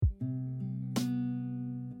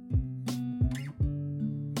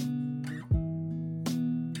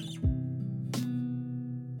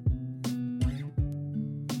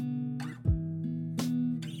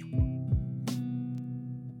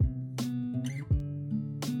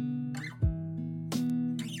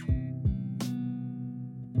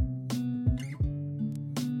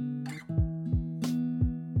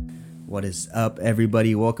What is up,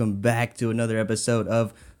 everybody? Welcome back to another episode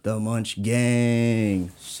of The Munch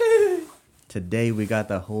Gang. Today we got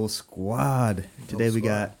the whole squad. Today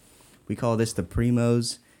we call this the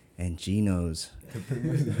Primos and Chinos. The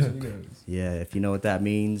Primos and Chinos. Yeah, if you know what that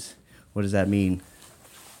means, what does that mean?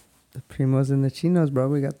 The Primos and the Chinos, bro.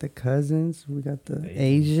 We got the cousins. We got the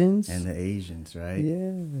Asians. And the Asians, right?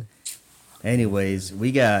 Yeah. Anyways,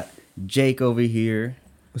 we got Jake over here.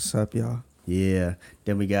 What's up, y'all? Yeah.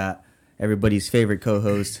 Then we got everybody's favorite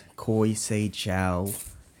co-host, Koui Say Chow.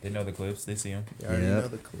 They know the clips. They see them. You already know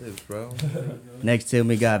the clips, bro. Next to him,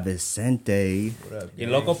 we got Vicente. What up, Y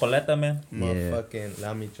loco paleta, man. Motherfucking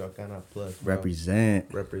La Michoacana plus, bro.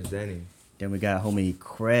 Representing. Then we got homie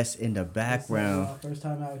Cres in the background. First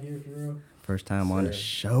time out here, for real. First time on the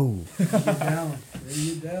show. Get down.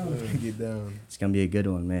 Get down. It's going to be a good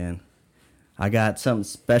one, man. I got something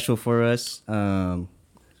special for us.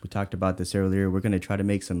 We talked about this earlier. We're going to try to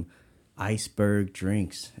make some iceberg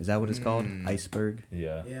drinks. Is that what it's called? Iceberg?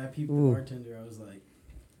 Yeah. Yeah, I peeped the bartender. I was like...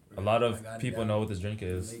 A lot of people know what this drink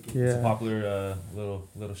is. Yeah. It's a popular little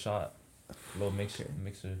shot. Little mixer.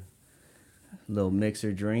 Little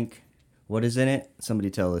mixer drink. What is in it? Somebody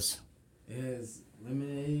tell us. It has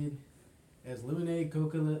lemonade. It has lemonade,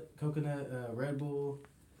 coconut, Red Bull,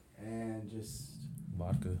 and just...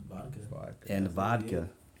 Vodka. And vodka.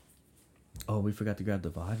 Oh, we forgot to grab the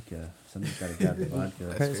vodka. Somebody's got to grab the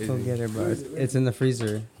vodka. Let's go get it, bro. It's in the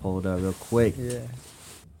freezer. Hold up real quick. Yeah.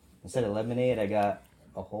 Instead of lemonade, I got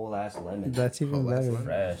a whole ass lemon. That's even better.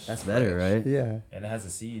 Fresh. That's better, right? Yeah. And it has the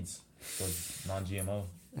seeds. So it's non-GMO.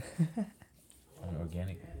 And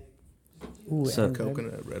organic. Ooh, So- and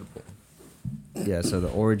Coconut Red Bull. Yeah, so the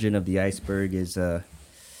origin of the iceberg is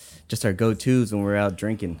just our go-tos when we're out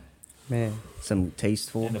drinking. man. Some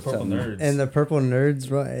tasteful. And the purple something- nerds. And the purple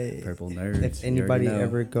nerds, right? Purple nerds. If You anybody already know.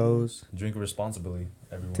 ever goes Drink responsibly,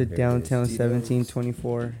 everyone. to There it downtown is.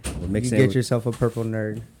 1724, We're you mixing it get with- yourself a purple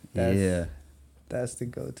nerd. Yeah. That's the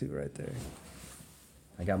go-to right there.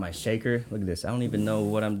 I got my shaker. Look at this. I don't even know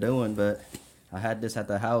what I'm doing, but I had this at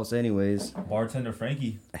the house anyways. Bartender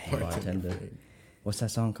Frankie. Hey, bartender. What's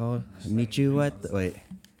that song called? Meet you at the... Wait.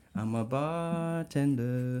 I'm a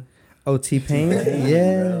bartender. Oh, T-Pain?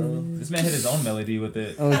 Yeah. This man hit his own melody with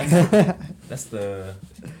it. Okay. That's the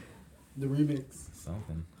The remix.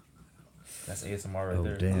 something. That's ASMR right Oh,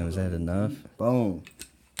 there. damn. Is that enough? Boom.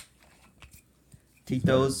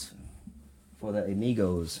 Titos for the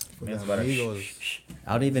amigos. Man's about to- Amigos.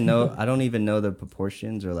 I don't even know the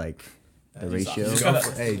proportions or like the ratio. Just gotta-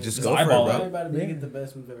 Just just go for it, eyeball bro. it. Everybody make it the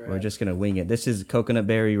best we've ever had. We're just going to wing it. This is coconut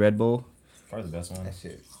berry Red Bull. Probably the best one. That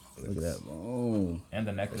shit. Look at that. Boom. And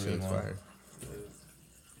the That nectarine shit's one. fire.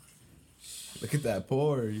 Look at that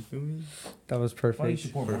pour. You feel me? That was Why you perfect.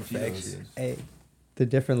 should pour more Tito's? Perfection. Hey, the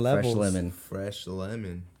different levels. Fresh lemon. Fresh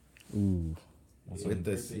lemon. Ooh. With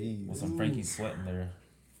the seeds. With some Frankie sweat in there.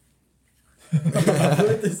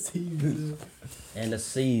 With the seeds. And the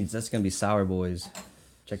seeds. That's going to be sour boys.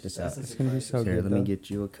 Check this out. It's gonna be so Here, good. let me though. get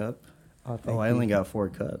you a cup. Oh, Oh, I only got 4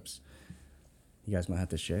 cups. You guys might have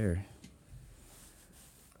to share.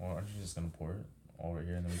 Or aren't you just gonna pour it all right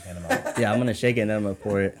here and then we hand them out? Yeah, I'm going to shake it and then I'm going to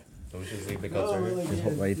pour it. So we should just leave the cups Oh, right really? here.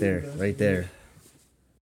 Just right there. Right there.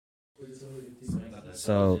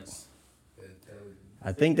 So,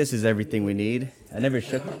 I think this is everything we need. I never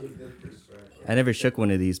shook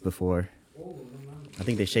one of these before. I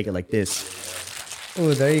think they shake it like this.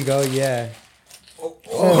 Oh, there you go. Yeah.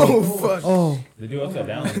 Oh, fuck. Oh, They do upside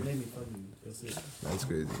down. That's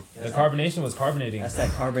crazy. The carbonation was carbonating. That's that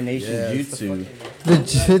carbonation Yeah, jutsu. the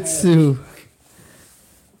jitsu.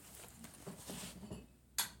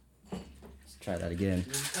 Let's try that again.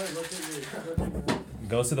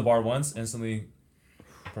 Goes to the bar once, instantly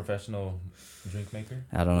professional drink maker.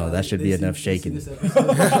 I don't know. That should be enough shaking. This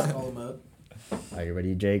episode, just call them up. Are you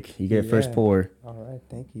ready, Jake? You get first Yeah. pour. All right,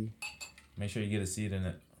 thank you. Make sure you get a seed in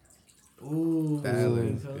it. Ooh,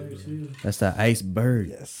 Balance. color too. That's the iceberg.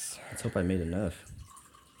 Yes. Let's hope I made enough.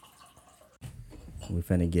 We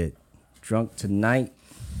finna get drunk tonight.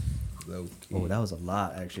 Low key. Oh, that was a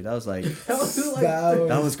lot, actually. That was like,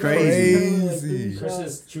 That was crazy. crazy.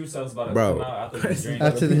 Chris's true self's about to Bro. come out after the drink.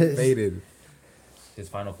 After this. Faded. His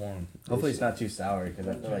final form. hopefully it's not too sour because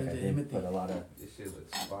I feel like I did put a lot of This shit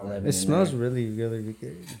looks lemon It in smells there. really, really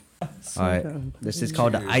good. All right, this is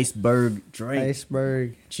called the Cheers. iceberg drink.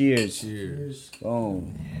 Iceberg. Cheers. Cheers.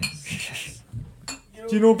 Boom.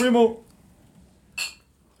 Chino Primo.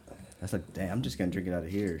 That's like, damn, I'm just gonna drink it out of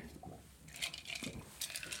here.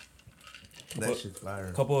 That shit's fire.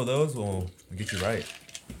 A couple of those will get you right.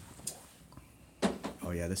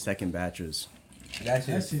 Oh yeah, the second batch was That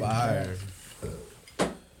shit's fire.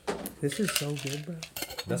 This is so good, bro.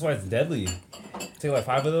 That's why it's deadly. Take like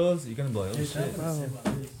 5 of those, you're gonna be like, oh It's shit. not gonna say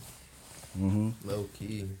about this. Low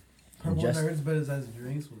key. One Just- I heard as bad as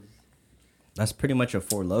drinks was. That's pretty much a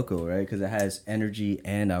Four Loko, right? Because it has energy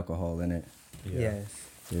and alcohol in it. Yeah. Yes.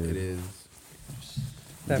 Dude, It is.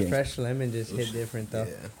 That Yeah. fresh lemon just hit different though.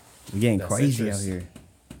 Yeah. we're getting That crazy citrus. out here.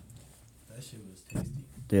 That shit was tasty.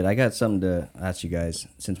 Dude, I got something to ask you guys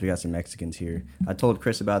since we got some Mexicans here. I told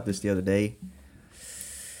Chris about this the other day.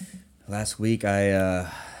 Last week, I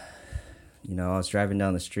was driving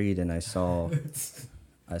down the street and I saw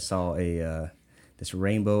a this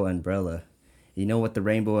rainbow umbrella. You know what the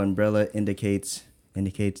rainbow umbrella indicates?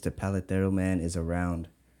 Indicates the paletero man is around.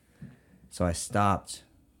 So I stopped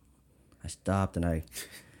and I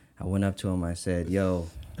went up to him. I said, "Yo,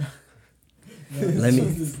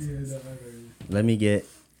 let me get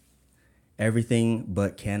everything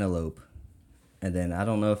but cantaloupe." And then I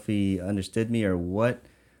don't know if he understood me or what,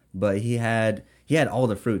 but he had all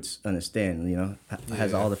the fruits on the stand,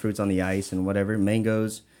 has all the fruits on the ice and whatever,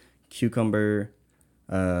 mangoes, cucumber,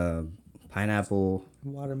 pineapple,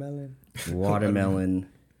 Watermelon. watermelon,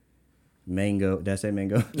 mango. Did I say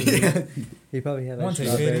mango? He probably had like One take,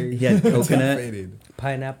 strawberry, He had coconut. Faded.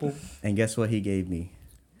 pineapple, And guess what he gave me?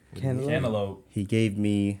 cantaloupe. Cantaloupe. He gave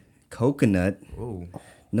me coconut. Whoa.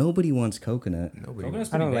 Nobody wants coconut. Nobody.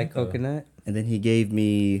 Coconut's I don't pretty like dank, though. coconut. And then he gave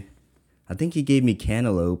me, I think he gave me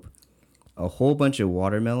cantaloupe, a whole bunch of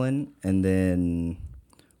watermelon, and then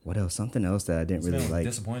what else? Something else that I didn't This really man was like.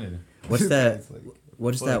 disappointed. What's that? It's like,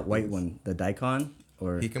 What is fuck that white this. one? The daikon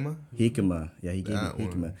or Jicama? jicama? Yeah, he gave That me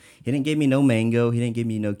one. jicama. He didn't give me no mango. He didn't give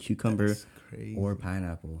me no cucumber That's crazy. or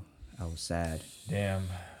pineapple. I was sad. Damn.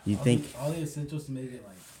 You think all the essentials to make it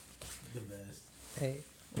like the best. Hey,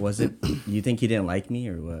 was it? You think he didn't like me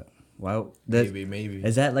or what? Why? Does, Maybe.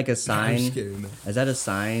 is that like a I'm just sign? kidding. Is that a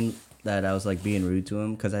sign that I was like being rude to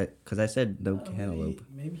him? Cause I said no cantaloupe.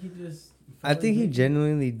 Maybe he just. I think he felt like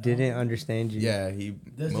genuinely didn't understand you. Yeah, he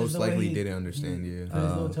That's just most the way likely he- didn't understand you. put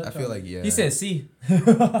his little touch I feel on like it. yeah. He said C.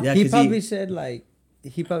 Yeah, He 'cause probably said like,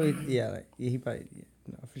 he probably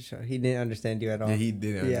no, for sure. He didn't understand you at all. Yeah, he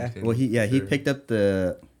didn't Yeah. understand. Well, he Sure. picked up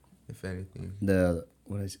the If anything.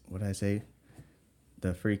 what did I say?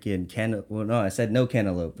 The freaking cantaloupe. Well, no, I said no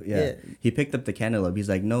cantaloupe. Yeah. He picked up the cantaloupe. He's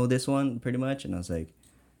like, no, this one, pretty much. And I was like,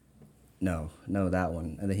 no, that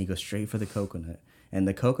one. And then he goes straight for the coconut. And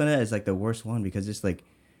the coconut is like the worst one because it's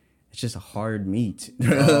just a hard meat.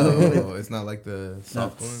 Oh, it's not like the Not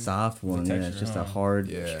soft one. soft one. Yeah, it's texture, just a huh? hard,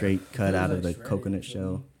 Yeah. straight cut Feels out of like the shredded, coconut you feel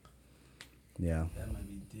shell. me? Yeah, That might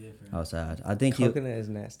be different. I was sad. I think Coconut is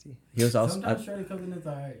nasty. he was also. Sometimes shredded coconut's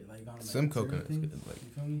alright. Like on Some like, certain coconut's things, good, like- you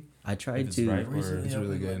feel me? I tried If it's to. ripe. Recently, it's I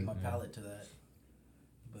really opened, like, good. my Yeah. palate to that.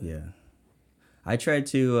 But Yeah, I tried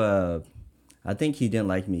to. I think he didn't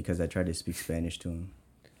like me because I tried to speak Spanish to him.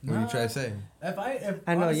 What did you try to say? If I know,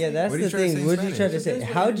 honestly, yeah, that's What the did you try to say thing. in What did you try to Spanish? say?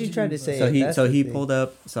 Depends what How did you try to energy say you it? That's So the he thing. pulled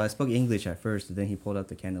up. So I spoke English at first, and then he pulled up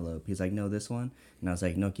the cantaloupe. He's like, "No, this one," and I was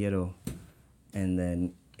like, "No quiero," and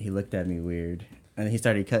then he looked at me weird, and he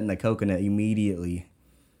started cutting the coconut immediately.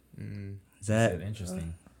 Mm. Is He said that?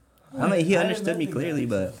 interesting. I mean, he I understood me didn't know clearly,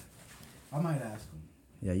 that, but so I might ask him.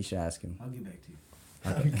 yeah, you should ask him. I'll get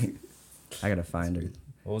back to you. I gotta find him.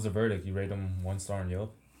 What was the verdict? You rate him 1 star on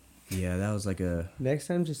Yelp? Yeah, that was like a Next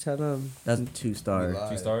time, just tell him. that's a 2-star We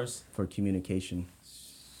lied. 2 stars? for communication.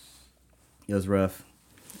 It was rough.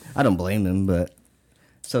 I don't blame him, but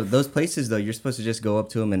so those places though, you're supposed to just go up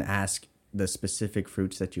to him and ask the specific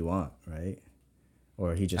fruits that you want, right?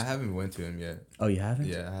 Or he just I haven't went to him yet. oh, you haven't?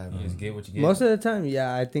 Yeah, I You just haven't. get what you get. Most of the time,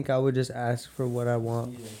 yeah, I think I would just ask for what I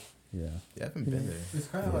want. Yeah. Yeah. Yeah, I haven't been there. It's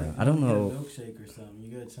kind of Yeah. like I don't going to know. get a milkshake or something.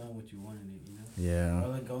 You gotta tell them what you want in it, you know. Yeah. Or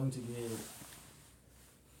like going to get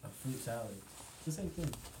a fruit salad. It's the same thing.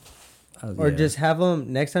 Or yeah. just have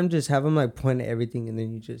them, next time, just have them like point at everything and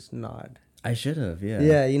then you just nod. I should have, yeah.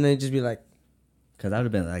 Yeah, you know, you just be like, Because I would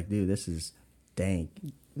have been like, dude, this is dank.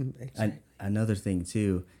 exactly. And another thing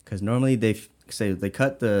too, because normally say they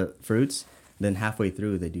cut the fruits, then halfway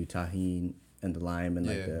through they do tahini and the lime and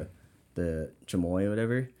like Yeah. the chamoy or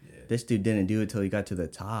whatever. Yeah. This dude didn't do it till he got to the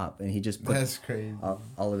top, and he just put That's crazy.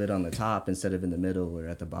 all of it on the top instead of in the middle or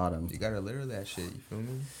at the bottom. You gotta layer that shit. You feel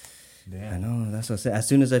me? I Damn. know, that's what I said. As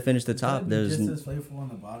soon as I finished the It's gotta top, be there's just as flavorful on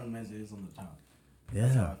the bottom as it is on the top.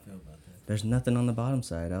 That's how yeah, I feel about that. there's nothing on the bottom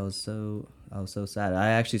side. I was so sad. I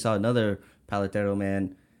actually saw another paletero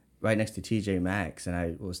man right next to TJ Maxx, and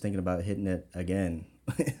I was thinking about hitting it again.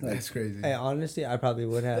 That's crazy. Hey, honestly, I probably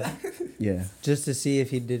would have. Yeah, Just to see if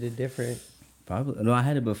he did it different. probably. No, I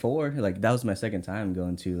had it before. Like that was my second time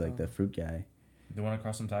going to like the fruit guy. You want to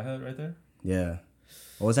cross some Thai hut right there? Yeah,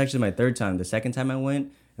 it was actually my third time. The second time I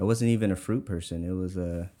went, it wasn't even a fruit person. It was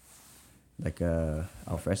like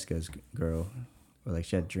Alfresca's girl, or like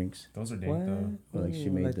she had drinks. Those are dank What? though. Or like she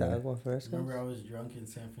made like the the. agua fresca. Remember, I was drunk in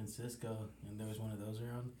San Francisco, and there was one of those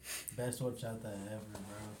around. Best horchata ever, bro.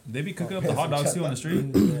 They be cooking up the hot dogs too on the street.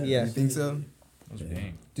 Yeah. You think so? Those are Yeah.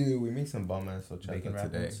 dank. Dude, we make some bomb ass Bacon horchata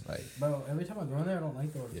today. wrappers. Like, Bro, every time I go in there, I don't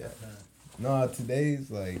like the horchata. Yeah. no,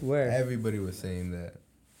 today's like Where? everybody was saying that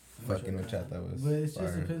fucking horchata was. But it's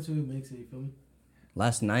just fire. depends who makes it. You feel me?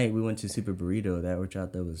 Last night we went to Super Burrito. That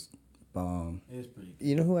horchata was bomb. It is pretty. Good.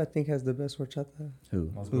 You know who I think has the best horchata?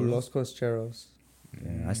 Who? Los Cocheros.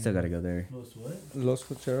 Yeah, I still gotta go there. Most what? Los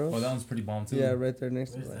Cocheros. Oh, that one's pretty bomb too. Yeah, right there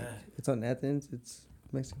next Where's to that? it's on Athens. It's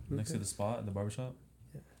Mexican food. Next to the spot at the barbershop.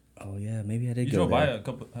 Oh yeah, maybe I did You go drove by there. it a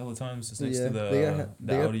couple hell of times. It's next Yeah, to the they got- the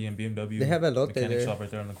they got- Audi and BMW. They have elote mechanic there. shop right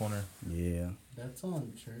there on the corner. Yeah. That's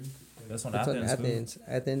on Church. That's on It's on Athens. fool. Athens.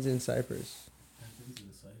 Athens in Cyprus. Athens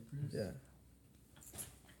in Cyprus. Yeah.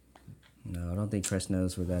 No, I don't think Chris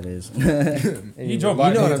knows where that is. And He drove by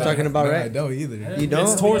You know what I'm anytime. talking about, No, I right? don't either. You don't?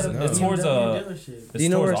 It's towards No. it's towards dealership. Do you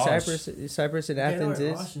know where towards Osh. Cyprus and Okay, I know Athens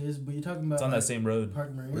where is? Osh is, but you're talking about It's on that like, same road.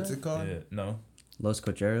 Park Marina. What's it called? Yeah, no. Los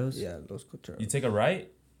Cocheros. Yeah, Los Cocheros. You take a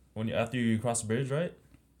right when you after you cross the bridge, right?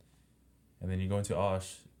 And then you go into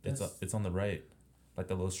Osh. It's on the right, like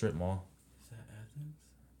the little strip mall. Is that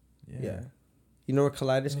Athens? Yeah. You know where And it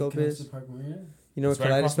Kaleidoscope connects is? to Park Marina. You know where It's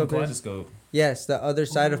right across from Kaleidoscope is? Kaleidoscope. Yes, the other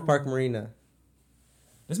side of Park Oh. Marina.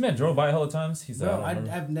 This man drove by hella times. He's Bro, like,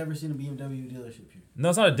 I've never seen a BMW dealership here. no,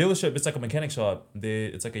 it's not a dealership. It's like a mechanic shop.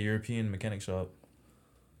 It's like a European mechanic shop.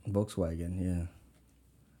 Volkswagen.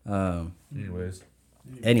 Yeah. Anyways,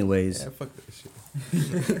 Anyways, Yeah, fuck that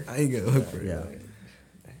shit. I ain't gonna look for it. yeah.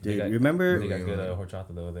 They Dude, got- remember? they got good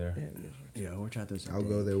horchata though there. Yeah, horchata's. I'll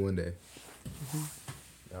go there one day.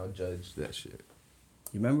 I'll judge that shit.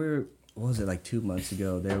 You remember? What was it like 2 months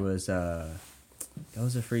ago? There was that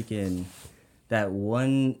was a freaking that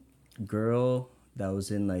one girl that was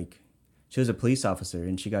in like she was a police officer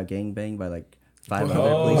and she got gangbanged by like 5 other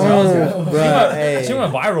police officers. Oh, bro, hey. She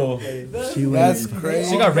went viral. She That's went,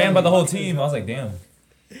 crazy. She got ran by the whole team. I was like, damn.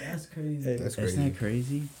 That's crazy. That's Isn't crazy. that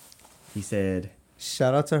crazy? He said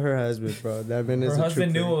Shout out to her husband, bro. That man is Her a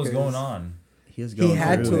husband knew trooper, what was 'cause going on. he was going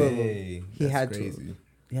had through to it. have. Hey, He that's had to. crazy.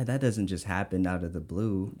 Yeah, that doesn't just happen out of the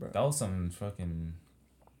blue. That was some fucking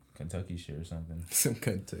Kentucky shit or something. Some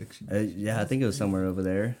Kentucky. Yeah, I think it was somewhere over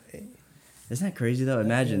there. Isn't that crazy though?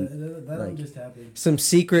 Imagine. That like- don't just happen. Some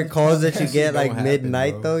secret calls that you That get shit like don't happen,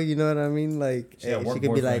 midnight bro. though. You know what I mean? Like She got hey, work she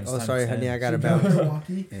could be like, boyfriends "Oh, times sorry, 10. honey, I gotta She bounce."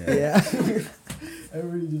 Milwaukee. Yeah. Yeah.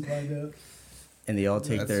 Everybody just lined up. And they all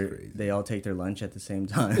take That's their crazy. Oh, take their lunch at the same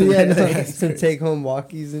time. Yeah, no, That's some crazy. take home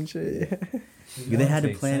walkies and shit. They had to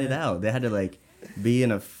Takes plan it sense. out. They had to like be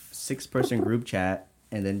in a 6-person group chat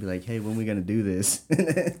and then be like, "Hey, when we gonna do this?"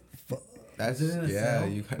 That's Is it in a yeah. cell?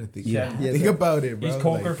 You gotta think. Yeah. Yeah, Think so- about it, bro. He's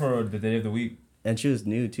coker Like, for the day of the week. And she was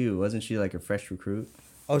new too, wasn't she? Like a fresh recruit,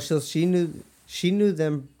 Oh, so she knew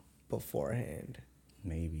them beforehand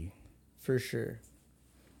maybe. for sure.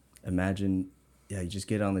 Imagine, yeah, you just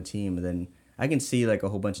get on the team and then I can see like a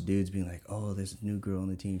whole bunch of dudes being like, "Oh, there's a new girl on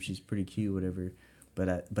the team. She's pretty cute, whatever."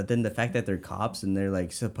 But then the fact that they're cops and they're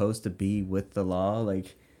like supposed to be with the law,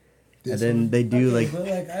 like, and This then one? they do Okay, like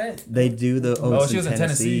but, like, they do the Oh, oaths she was in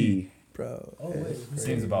Tennessee. Bro. Oh, it's wait. crazy.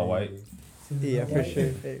 Seems about white. Yeah, for sure.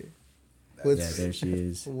 Hey, Yeah, what's there she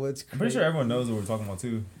is. what's I'm pretty sure everyone knows what we're talking about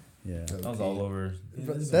too. Yeah. That was all over.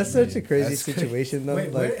 Bro, that's such a crazy That's crazy. situation though.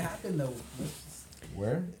 Wait, where like it happened though?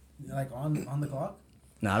 where? Like on the clock?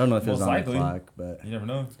 No, I don't know if it was Most on likely. the clock, but You never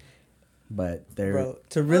know. they're bro,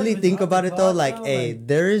 to really it's think on about the it though, clock, like, though, hey, like-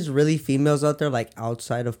 there is really females out there like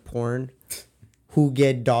outside of porn who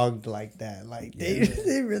get dogged like that. Like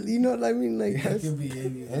they really, you know what I mean? Like It that's could be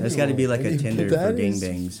any. there's got to be like a Tinder for That is-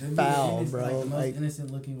 gangbangs. It'd be foul, innocent, bro, Like the most like-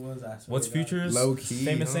 innocent looking ones. I swear What's to God. Future's Low key,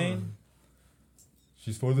 famous huh? saying?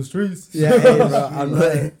 She's for the streets. yeah, hey,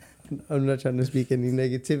 bro, I'm not trying to speak any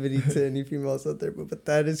negativity to any females out there, but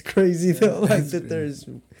that is crazy though. Like That's that crazy. there's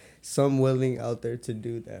some willing out there to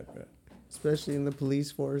do that, bro. Especially in the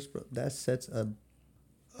police force, bro. That sets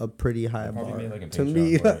a pretty high They probably bar made, like, a to Patreon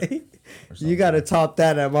me. for it Like, or you something. gotta top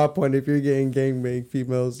that at my point if you're getting gangbang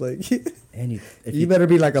females. Like And if you better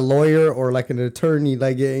be like a lawyer or like an attorney,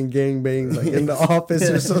 like getting gangbanged like in the office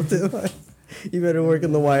or something. Like you better work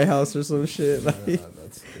in the White House or some shit. Like Nah,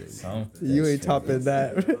 that's crazy. Some. you ain't topping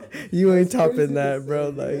that. You ain't topping that, bro.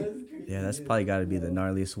 Like. yeah, that's probably got to be the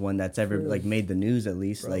gnarliest one that's ever like made the news at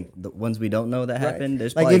least. Bro. Like the ones we don't know that Right. happened.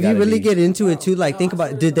 There's Like probably if you gotta really be- get into it too, like No, think I about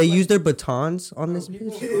swear did to they God, use their batons on this People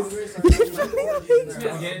bitch? in Congress are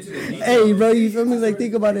like- Hey, bro, you feel me? Like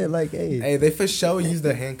think about it, like hey. Hey, they for sure use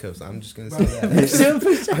the handcuffs. I'm just gonna say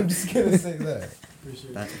that. I'm just gonna say that. For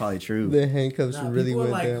sure. That's probably true. The handcuffs really people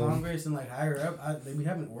in went like down. Congress and like higher up, they be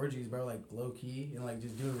having orgies, bro, like low key and like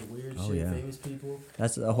just doing weird Oh, shit. yeah. Famous people.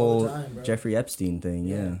 That's a all whole the time, bro. Jeffrey Epstein thing.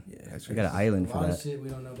 Yeah, That's we got an A island for lot of that. shit we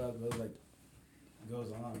don't know about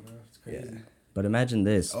goes on, bro. It's crazy. But imagine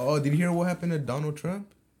this. Oh, did you hear what happened to Donald Trump?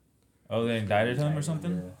 Oh, they indicted him or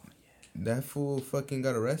something? That fool fucking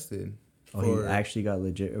got arrested. Oh, he actually got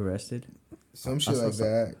legit arrested. Some shit saw like some-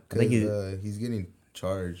 that. I think Because he's getting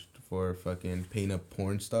charged for fucking paying a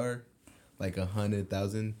porn star like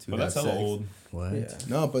 100,000 to But have that's sex. hella old. What? Yeah.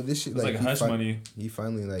 No, but this shit It's like he hush money. He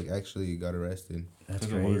finally like actually got arrested. That's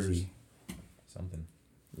Took the lawyers. crazy. Something.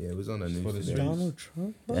 Yeah, it was on the For the news today. streets. Donald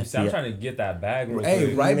Trump? The See, I'm FBI trying to get that bag real Hey,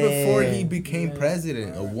 quick. right before he Man. became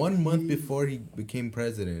president, 1 month before he became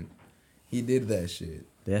president, he did that shit.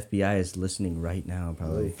 The FBI is listening right now,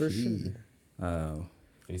 probably. For sure. Oh.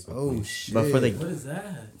 Facebook. Oh please. shit! But for the What is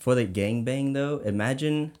that? for the gangbang though,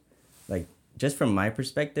 imagine, like, just from my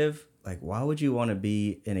perspective, like, why would you want to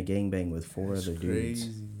be in a gangbang with four That's other dudes?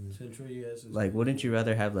 crazy. Central US. is Like, wouldn't you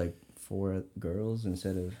rather have like 4 girls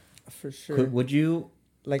instead of? For sure. Would you?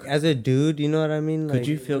 Like, as a dude, you know what I mean? Like, Could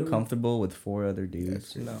you feel comfortable with 4 other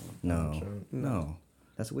dudes? No. No, no,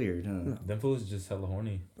 that's weird, huh? Them fools just hella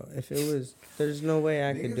horny. Bro, if it was, there's no way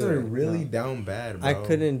I could Niggas do are it. really No. down bad, bro. I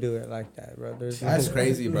couldn't do it like that, bro. There's That's no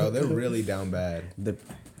crazy, bro. They're really down bad.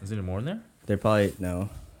 Is there more in there? They're probably no.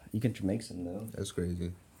 You can make some though. That's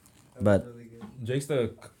crazy. But Jake's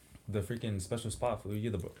the freaking special spot for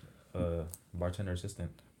you, the bartender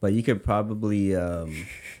assistant. But you could probably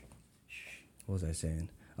what was I saying?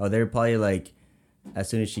 Oh, they're probably like, as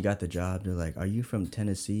soon as she got the job, they're like, "Are you from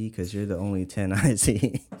Tennessee? Because you're the only 10 I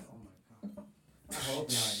see." I hope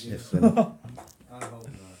not, dude. It's been- I hope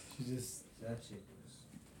not. She just that shit was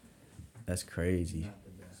That's crazy. not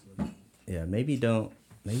the best looking. Yeah, maybe don't.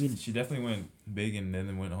 Maybe. She definitely went big and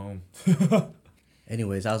then went home.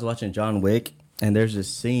 Anyways, I was watching John Wick, and there's this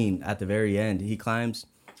scene at the very end. He climbs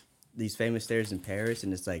these famous stairs in Paris,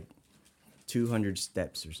 and it's like 200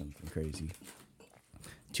 steps or something crazy.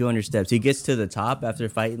 200 steps. He gets to the top after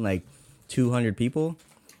fighting like 200 people.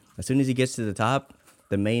 As soon as he gets to the top,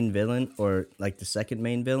 the main villain, or like the second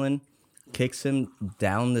main villain, kicks him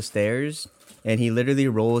down the stairs, and he literally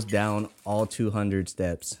rolls down all 200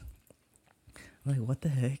 steps. I'm like, what the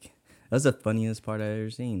heck? That was the funniest part I've ever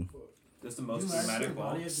seen. That's the You actually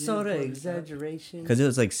body it, sort of dude, exaggeration. Because it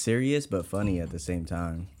was like serious but funny at the same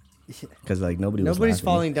time. Because like nobody was Nobody's laughing.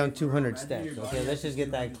 falling down 200 steps. Okay, let's just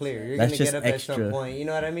get that clear. You're That's gonna just get up at extra. some point. You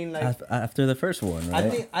know what I mean? Like, After the first one,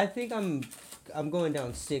 right? I think I'm going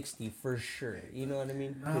down 60 for sure. You know what I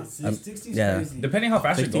mean? Nah, 60's yeah. crazy. Depending how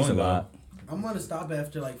fast you're 60's going, a though. lot. I'm gonna stop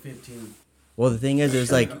after like 15. Well, the thing is, it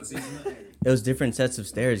was like, it was different sets of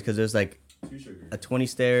stairs because it was like a 20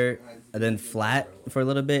 stair and then flat for a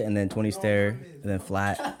little bit, and then 20 stair and then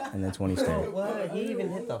flat and then 20 stair. What? He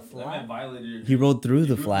even hit the flat. He rolled through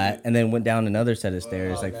the flat and then went down another set of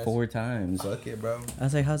stairs like that's- 4 times. Fuck it, bro. I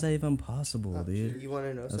was like, how's that even possible, dude? You want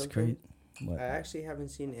to know That's something? great. What? I actually haven't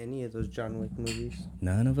seen any of those John Wick movies.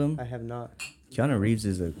 None of them? I have not. Keanu Reeves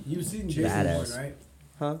is a You've seen Jason Badass. Bourne, right?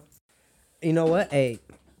 Huh? You know what? Hey,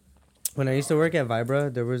 when I used to work at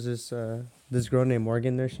Vibra, there was this girl named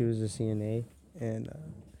Morgan there. She was a CNA, and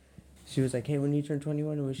she was like, "Hey, when you turn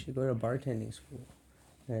 21, we should go to bartending school."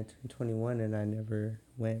 And I turned 21, and I never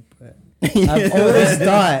went. But I've always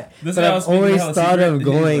thought. This But guy I've was speaking always hella thought secret, of and he's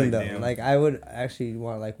going like, though. damn. Like I would actually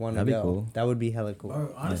want to That'd be go. cool. That would be hella cool.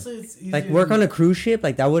 Bro, honestly, it's easier. Like work on a cruise ship.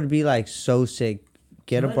 Like that would be like so sick.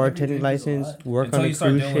 Get a Not every bartending drink is a license. lot. Work Until on a you start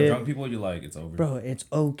cruise dealing with drunk ship. people, you're like, it's over. Bro, it's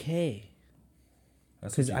okay.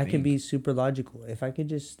 That's what Because you I can think. be super logical. If I could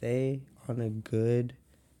just stay on a good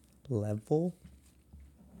level,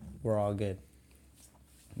 we're all good.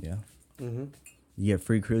 yeah. Mm-hmm. You get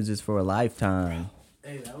free cruises for a lifetime.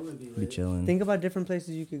 Hey, that would be Be lit. chilling. Think about different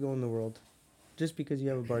places you could go in the world, just because you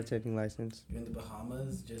have a bartending license. You're in the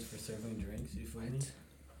Bahamas just for serving drinks. You feel me?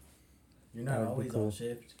 You're not That would be always cool. on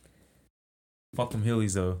shift. Fuck them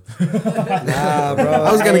Heelys, though. Nah, bro.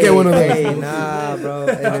 I was gonna get one of those. Hey, nah, bro.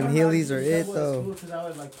 And then Heelys are it though. Because I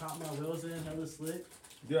would like pop my wheels in, hella slick.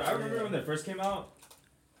 Dude, I remember when they first came out,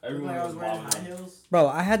 Looked like I was wearing high heels. Bro,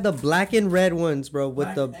 I had the black and red ones, bro, with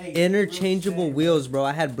Black- the hey, interchangeable real wheels, bro.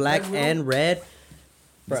 I had black Red wheel? and red.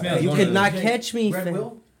 Bro, This man's you going could to not the- catch me. Red fam.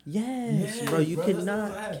 wheel? Yes, Yes, bro, you bro, could that's not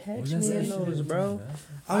what I had. catch What's me that in shit? those, bro.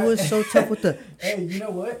 I was so tough with the. Hey, you know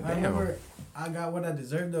what? I Damn. remember I got what I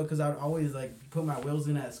deserved though, because I would always like put my wheels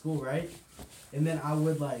in at school, right? And then I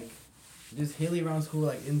would like just hilly around school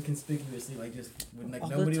like inconspicuously, like just when like All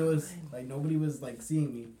the nobody was time. like nobody was like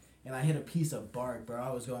seeing me. and I hit a piece of bark, bro.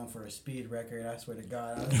 I was going for a speed record. I swear to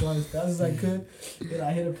God, I was going as fast as I could, and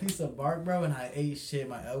I hit a piece of bark, bro, and I ate shit.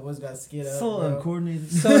 My elbows got skid up. So bro.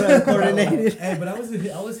 uncoordinated. So uncoordinated. Hey, but I was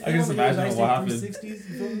I can just imagine what happened. 360s, you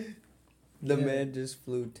feel me? The Yeah. man just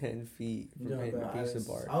flew 10 feet from No, hitting bro, a piece of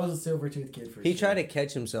bark. I was a silver tooth kid for He sure. tried to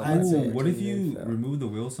catch himself. I'd say Ooh, what if and you fell. remove the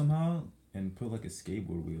wheel somehow and put like a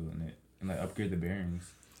skateboard wheel in it and like upgrade the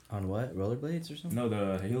bearings? On what? Rollerblades or something? No,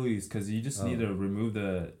 the Heelys, because you just need Oh. to remove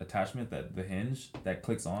the attachment that the hinge that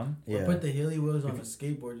clicks on. Or Yeah. put the hilly wheels on a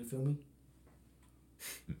skateboard, you feel me?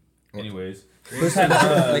 Anyways, Put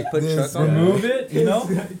like put This truck on. remove it, you know,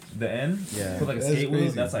 the end. Yeah. Put like a That's skate wheel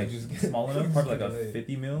crazy. that's like You just- small enough, probably like a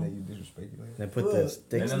 50 mil. That you disrespect me. Then put the Look.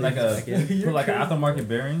 sticks. And then like a put like an aftermarket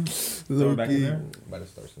bearing. Throw it back in there. About to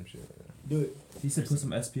start some shit. Do it. He said put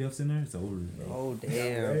some SPFs in there. It's over. Oh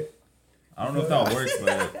damn! Right? I don't know if that'll work,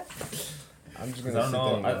 but I'm just 'cause gonna I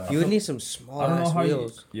don't know. You would need some small I don't know ass how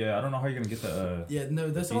wheels. Yeah, I don't know how you're gonna get the. Yeah, no,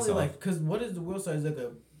 that's piece only off. like, cause what is the wheel size? Like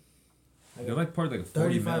a They're like part of like a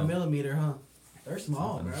 40 35 mil. millimeter, huh? They're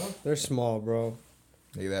small, Something. bro. They're small, bro.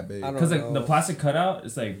 Nigga, that big. I don't Because like know. the plastic cutout,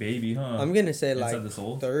 it's like baby, huh? I'm gonna say Inside like the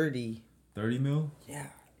sole, 30. 30 mil. Yeah,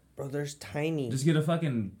 bro, there's tiny. Just get a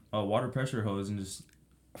fucking water pressure hose and just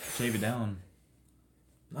shave it down.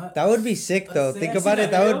 Not, That would be sick though. Say, Think I see about it.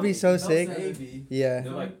 that That would video. be so Don't sick. say it. Maybe. Yeah.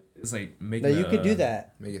 They're like it's like No, making. you could do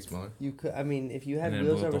that. Make it smaller. You could. I mean, if you had And then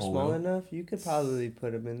wheels blow that up were the whole small wheel. enough, you could probably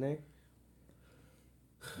put them in there.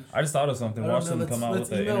 I just thought of something. I don't Watch know, them let's- come out let's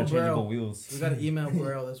with the email interchangeable Bro. wheels. We gotta email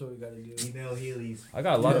Burrell. That's what we gotta do. Email Healy's I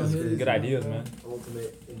got a lot Yeah, of it is, good ideas, bro. man.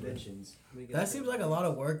 ultimate inventions. That seems like a lot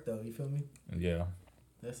of work, though. You feel me? Yeah,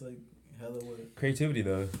 That's like hella work. creativity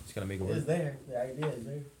though. Just gotta make it It's work. there. The idea is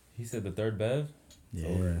there. He said the third bev.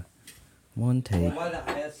 Yeah. One take. While the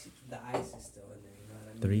ice is still in there, you know what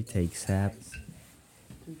I mean? 3 takes, sap.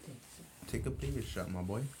 Take a bigger shot, my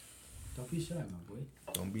boy. Don't be shy, my boy.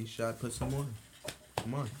 Don't be shy. Put some more.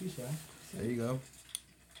 Come on. Don't be shy. There you go.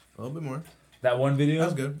 A little bit more. That one video.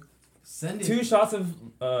 That's good. Send it. 2 shots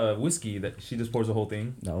of whiskey that she just pours the whole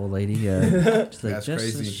thing. The old lady, yeah. Just like, That's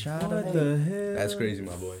just crazy. a shot of the hell? That's crazy,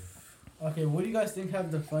 my boy. Okay, what do you guys think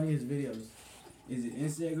have the funniest videos? Is it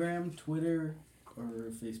Instagram, Twitter, or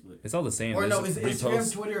Facebook? It's all the same. Or They no, just is it Instagram,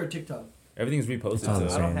 repost. Twitter, or TikTok? Everything's reposted. It's all the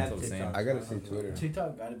to- same. I don't it's have all the same. TikTok. I gotta see Twitter.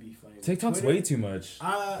 TikTok gotta be funny. TikTok's Twitter- way too much. No,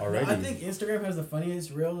 already. I think Instagram has the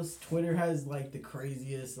funniest reels. Twitter has like the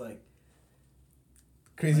craziest, like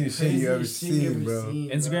Craziest shit you ever seen, bro.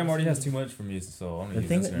 Instagram already has too much for me, so I'm The gonna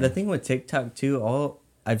thing, use Instagram. the thing with TikTok too,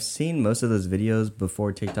 I've seen most of those videos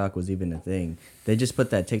before TikTok was even a thing. They just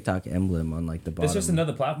put that TikTok emblem on like the bottom. It's just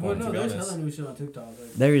another Well, platform. no, to be there's honest. hella new shit on TikTok.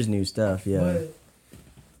 Like, There is new stuff, yeah. But the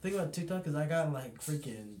thing about TikTok is I got like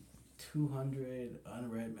freaking 200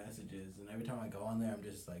 unread messages, and every time I go on there, I'm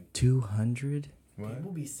just like, 200?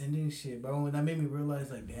 people be sending shit, bro. And that made me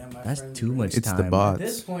realize, like, damn, my That's friends. too are- much It's time. the bots. At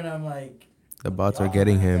this point, I'm like, The bots are y'all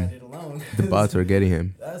getting got him. it alone. The bots are getting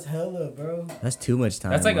him. That's hella, bro. That's too much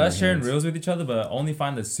time. That's like on us our sharing hands. reels with each other, but only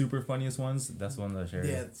find the super funniest ones. That's the ones I share.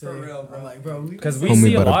 Yeah, For real, bro. I'm like, bro, Because we Homie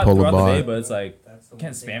see a better lot pull a throughout the bot. day, but it's like That's the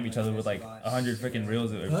can't one thing spam I'm each gonna other with miss like about 100 Instagram. freaking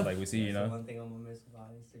reels that Huh? like we see, you That's the know. one thing I'm gonna miss about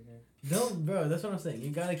Instagram. don't, bro. That's what I'm saying.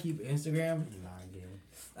 You gotta keep Instagram. Nah, again.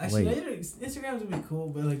 Actually, Wait. no, Instagrams would be cool,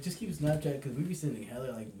 but like just keep Snapchat because we be sending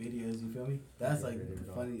hella like videos. You feel me? That's like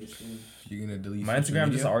the funniest thing. You gonna delete My social Instagram just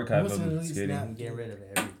an media? archive What's the of release skating. now? I'm getting rid of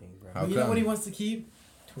everything, bro. How But you know what he come? wants to keep?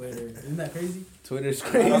 Twitter. Isn't that crazy? Twitter's I'm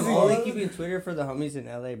crazy. only keeping Twitter for the homies in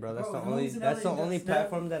LA, bro. That's Bro, the only. homies in That's the LA, only that's that-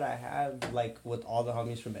 platform that I have, like, with all the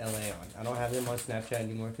homies from LA on. I don't have them on Snapchat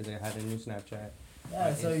anymore because I had a new Snapchat. Yeah,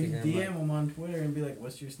 On so you Instagram, DM like- him on Twitter and be like,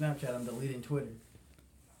 "What's your Snapchat? I'm deleting Twitter."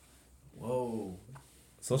 Whoa.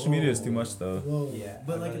 Social media is too much though. Whoa. Yeah,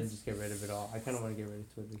 but I'd like rather it's just get rid of it all. I kind of want to get rid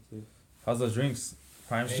of Twitter too. How's those drinks?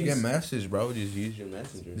 Prime You cheese. get message, bro. Just use your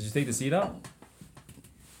messenger. Did you take the seed out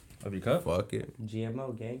of your cup? Fuck it.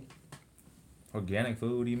 GMO gang. Organic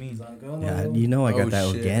food? What do you mean? Zangomo. Yeah, you know I got Oh, that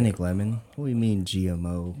shit. organic lemon. What do you mean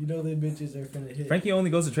GMO? You know them bitches are finna hit. Frankie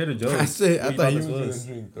only goes to Trader Joe's. I said, I What thought you this was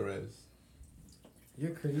gonna drink the rest.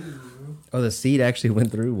 You're crazy, bro. Oh, the seed actually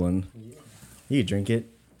went through one. You drink it.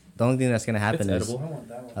 The only thing that's gonna happen It's is I edible. want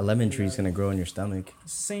that one. a lemon tree's gonna grow in your stomach.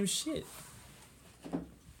 Same shit.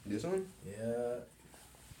 This one? Yeah.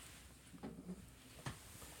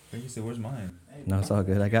 Frankie said, "Where's mine?" No, it's all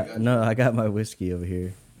good. I got my whiskey over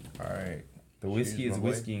here. All right. The whiskey Cheers, is my boy.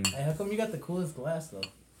 whisking. Hey, how come you got the coolest glass though?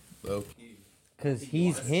 Low key. Cause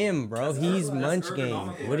he's him, bro. He's Munch Gang.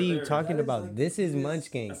 What are you talking about? This is Munch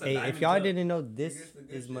Gang. Hey, if y'all didn't know, this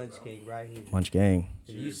is Munch Gang right here. Munch gang.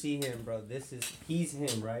 If you see him, bro, he's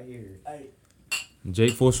him right here. Hey,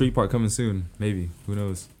 Jake Full Street Park coming soon. Maybe. Who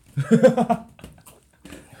knows?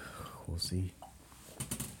 We'll see.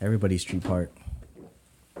 Everybody's street park.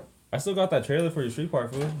 I still got that trailer for your street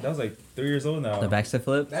park, fool. That was like 3 years old now. The backstep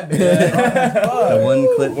flip. That bitch. The one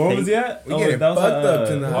clip. Where was he at? We getting that was fucked up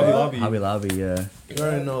tonight. Hobby Lobby. Hobby Lobby. Yeah. You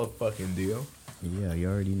already know a fucking deal. Yeah, you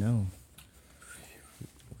already know.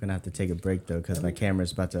 We're gonna have to take a break though, cause my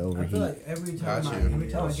camera's about to I overheat. feel like every time Got I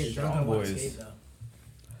you. get drunk, I want to Boys. skate though.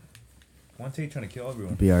 One take trying to kill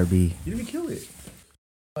everyone. BRB. You didn't even kill it.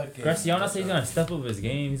 Graciano said he's gonna step up his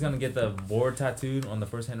game. He's gonna get the board tattooed on the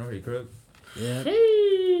first hand over your crook. Yeah.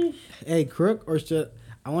 Hey, crook or shit.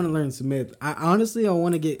 I want to learn Smith. I honestly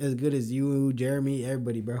want to get as good as you, Jeremy,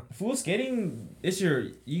 everybody, bro. Full skating, it's your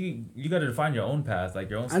you gotta define your own path, like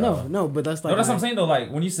your own I style. know, no, but that's like No, that's what I'm saying though. Like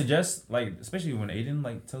when you suggest, like especially when Aiden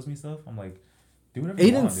like tells me stuff, I'm like, do whatever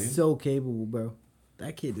you want, Aiden's dude. so capable, bro.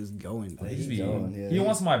 That kid is going. Like, He's he going, yeah.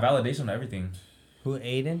 wants my validation on everything. Who,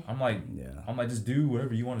 Aiden? I'm like, Yeah. just do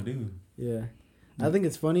whatever you want to do. Yeah. I think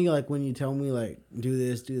it's funny, like, when you tell me, like, do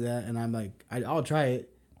this, do that, and I'm like, I'll try it,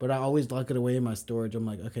 but I always lock it away in my storage. I'm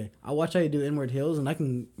like, okay, I'll watch how you do inward hills, and I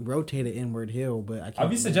can rotate an inward hill, but I can't. I'll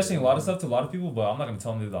be suggesting a lot of stuff to a lot of people, but I'm not gonna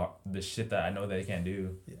tell them the shit that I know they can't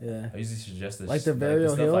do. Yeah. I usually suggest this, Like the the varial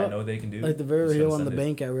stuff hill? I know they can do. Like the Just very gotta hill on the send it.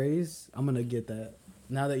 bank at Ray's, I'm going to get that.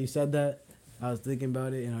 Now that you said that, I was thinking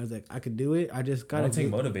about it, and I was like, I could do it. I just got to One take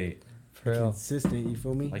get motivate. For real. consistent, you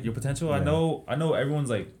feel me? Like your potential, Yeah. I know everyone's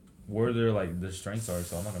like where their strengths are,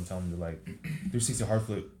 so I'm not gonna tell them to like 360 hard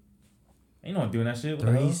flip. Ain't no one doing that shit. What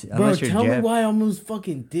the hell? Bro, Unless you're tell me Jeff. why I almost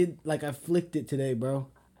fucking did, like, I flicked it today, bro.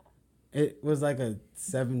 It was like a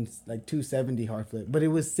 270 hard flip, but it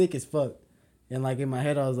was sick as fuck. And like in my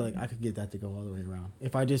head, I was like, I could get that to go all the way around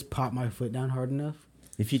if I just pop my foot down hard enough.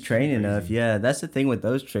 If you train enough, yeah, that's the thing with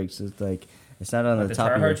those tricks. It's like it's not on Like the the top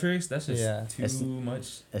try of your. hard tricks, that's just Yeah. It's- too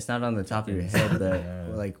much. It's not on the top of your head, but Yeah.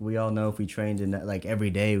 like we all know if we trained in that, like every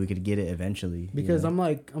day, we could get it eventually. Because you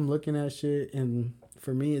know? I'm looking at shit, and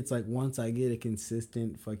for me, it's like once I get a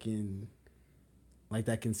consistent fucking, like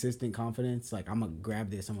that consistent confidence, like I'm gonna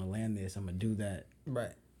grab this, I'm gonna land this, I'm gonna do that.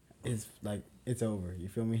 Right. It's like it's over. You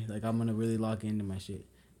feel me? Like I'm gonna really lock into my shit.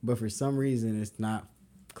 But for some reason, it's not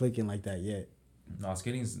clicking like that yet. No,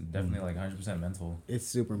 skating's definitely like 100% mental. It's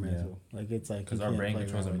super mental. Like it's like Because you our can't brain play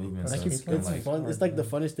controls our around with it. movements. Like So it's it's kinda like fun. It's like the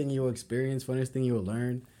funnest thing you'll experience, funnest thing you'll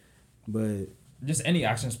learn. But just any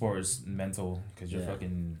action sport is mental because you're Yeah.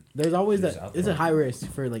 fucking. there's always Just that. out It's there. a high risk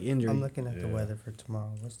for like injury. I'm looking at the Yeah. weather for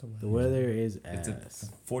tomorrow. What's the weather? The weather is It's ass.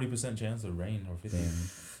 a 40% chance of rain or 50. Damn.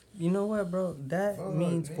 You know what, bro? That Fuck,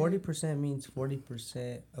 means man. 40% means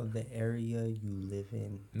 40% of the area you live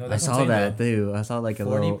in. No, I that's saw that too. I saw like a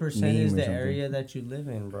little 40% meme is or the something. area that you live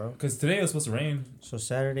in, bro. Because today it was supposed to rain. So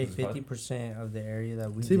Saturday, It's fine. 50% of the area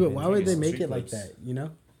that we See, live but in. why would they Some make street it like clips. that? You know,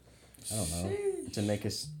 I don't know. To make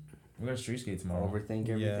us We got street skate tomorrow. overthink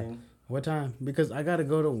Yeah. everything. what time? Because I gotta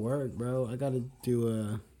go to work, bro. I gotta do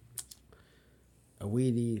a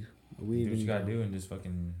weed eat. A weed Do what you eat, gotta bro. do and just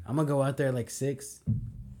fucking. I'm gonna go out there like 6.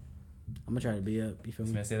 I'm gonna try to be up. You feel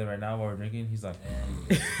This me? man say that right now while we're drinking. He's like,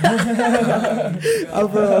 I'm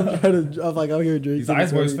like out here drinking. these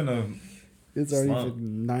icebergs finna. It's already slump.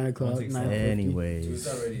 9 o'clock. Take 9:50. slump. Anyways, It's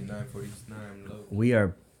already 9:49. Low. we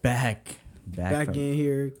are back Back from, in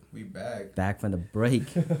here. We back. back from the break,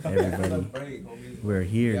 everybody. Break, homie. We're We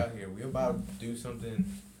here. out here. We about to do something.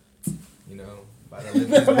 You know, about to live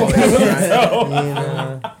this boy.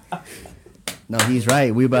 And, No, he's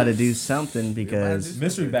right. We about to do something because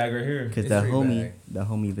Mystery bag right here. the Mystery homie, bag. the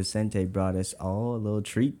homie Vicente brought us all a little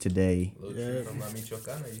treat today. Little treat from La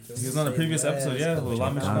Michoacana. You feel He me? was on the previous episode, yeah. It's La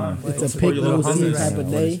a Michoacana. It's a Support pig your little seed business. type of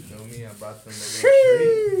day. You feel me? I brought them a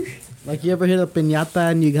little treat. Like you ever hit a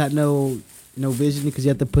piñata and you got no vision because you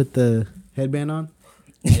have to put the headband on?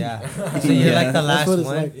 yeah. So you're like the That's last what it's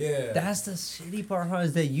one. like. Yeah. That's the shitty part, huh?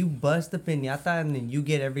 Is that you bust the piñata and then you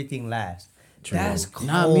get everything last. True. That's cold.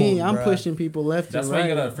 Not me. I'm bruh. pushing people left That's and why right.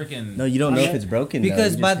 you gotta freaking. No, you don't know if Okay. it's broken though.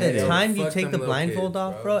 Because You by just hit the it. time you Fuck take them the little blindfold kids,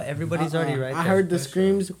 off, bro. bro, everybody's already right I there. heard the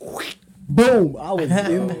screams. Boom! I was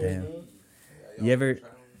in there. Damn. You ever?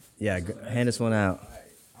 Yeah, hand us one out.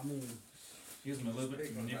 I mean, Excuse me, a little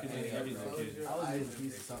bit manipulating every little kid. I was getting a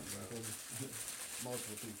piece of something.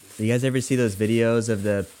 Multiple pieces. You guys ever see those videos of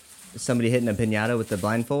somebody hitting a piñata with the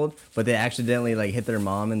blindfold, but they accidentally like hit their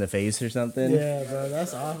mom in the face or something? Yeah, bro,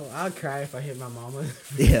 that's awful. I'd cry if I hit my mama.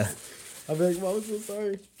 Yeah. I'd be like, Mom, I'm so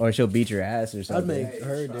sorry. Or she'll beat your ass or I'd something. make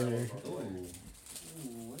her dinner.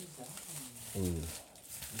 Ooh.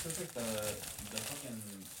 This is like the fucking.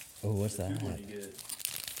 Oh, what's that? you get.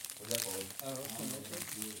 What's that called?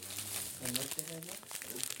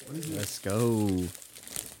 Let's go.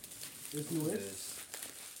 This new it?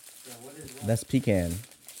 That's pecan.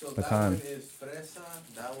 So Pecan. that one is fresa.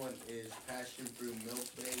 That one is passion fruit milk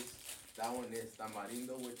base. That one is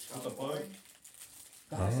tamarindo with What the chamoy. fuck?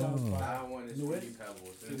 That sounds fire. That one is Nuez? Fruity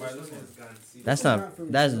Pebbles. And Buy this this one one. is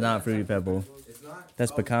gansito. That's not Fruity Pebble. It's not?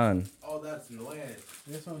 That's Oh, pecan. Oh, that's nuez.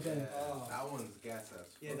 That's what I'm Yeah, saying. that one's gas ass.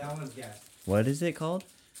 Yeah, that one's gas. What is it called?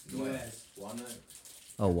 Nuez. Walnut.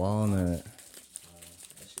 Oh, walnut.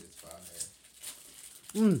 That shit's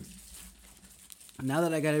fire. Now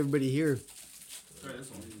that I got everybody here, Try this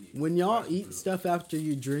one. when y'all eat stuff after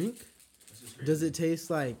you drink, does it taste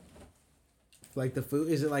like the food?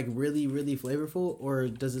 Is it like really, really flavorful, or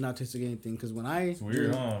does it not taste like anything? Because when I It's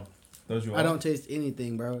weird, huh? Those you I off? don't taste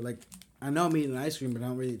anything, bro. Like I know I'm eating ice cream, but I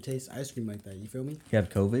don't really taste ice cream like that. You feel me? You have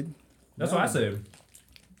COVID? That's what I said.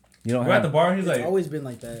 You don't We're at the have bar. He's It's like, always been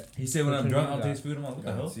like that. he said when I'm Which drunk, one I'll you taste food. I'm like, what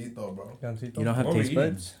the hell? Gansito, bro. you don't have What were taste we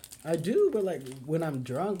buds? I do, but like when I'm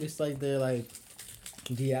drunk, it's like they're like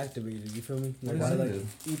deactivated. You feel me? Like What I is like it?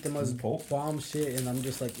 eat the Is most it pulp? bomb shit, and I'm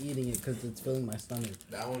just like eating it because it's filling my stomach.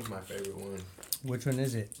 That one's my favorite one. Which one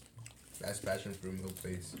is it? That's passion fruit milk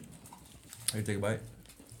base. Hey, take a bite.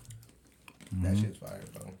 That shit's fire,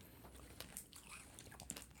 bro.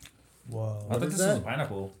 Whoa. I thought is this was that?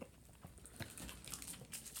 pineapple.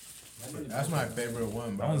 That's my favorite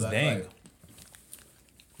one, bro. That one's That's dank. like-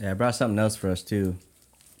 Yeah, I brought something else for us too.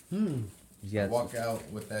 Hmm. You got- walk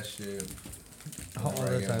out with that shit. All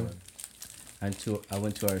the time. I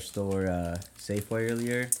went to our store, Safeway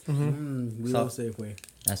earlier. We So- love Safeway.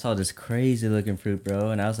 I saw this crazy looking fruit,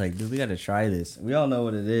 bro, and I was like, dude, we gotta try this. We all know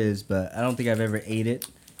what it is, but I don't think I've ever ate it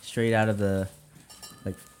straight out of the,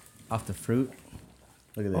 like, off the fruit.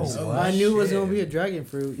 Look at this. Oh, I knew it was shit. gonna be a dragon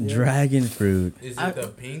fruit. Yeah. Dragon fruit. Is it I- the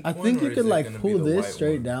pink I one? think or you is could it like gonna be pull the this white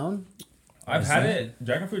straight one? down, I've had it.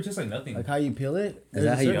 Dragon fruit tastes like nothing. like how you peel it. Is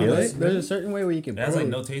that how you certain peel way- it? There's a certain way where you can It has pull like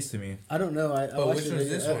it. no taste to me. I don't know. I But watched which the one's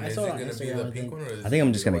video. this one? I Is it saw it on gonna be Instagram, the I pink think. one or is it I think I'm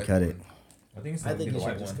gonna just be the gonna white cut one? it. I think it's I gonna think be you the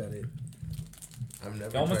should white just one. cut it. I've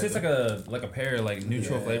never It almost tried tastes the- like a pear, like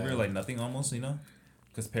neutral Yeah. flavor, like nothing almost, you know?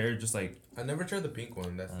 Because pear just like I never tried the pink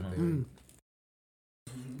one. That's the Uh-huh. thing.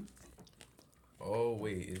 Oh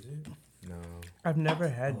wait, is it? No. I've never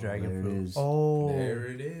had Oh, dragon there it fruit. is. Oh. There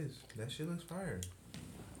it is. That shit looks fire.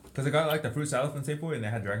 because I got like the fruit salad from Safeway and they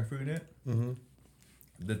had dragon fruit in it. Mm-hmm.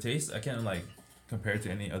 The taste I can't like compare it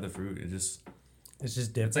to any other fruit. It just It's just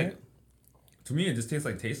it's different. like to me it just tastes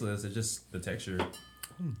like tasteless. It's just the texture.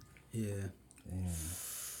 Yeah.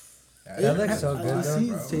 That looks so The good, though.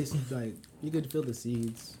 seeds taste like you could feel the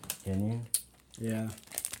seeds. Can you? Yeah.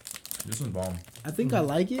 This one's bomb. I think I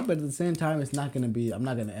like it, but at the same time, it's not gonna be. I'm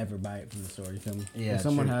not gonna ever buy it from the store. You feel me? Yeah, If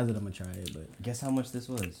someone true. has it, I'm gonna try it. But Guess how much this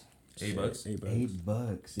was? $8. $8.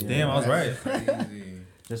 $8. Yeah. Damn, I was right. Crazy.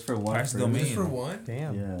 Just for one. Price fruit. don't mean- Just for one?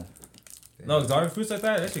 Damn. Yeah. No, exotic fruits like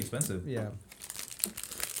that, that's expensive. Yeah.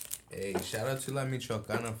 Hey, shout out to La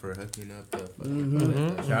Michoacana for hooking up the fucking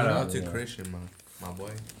Mhm. paletas. Shout out. to Yeah. Christian, my boy.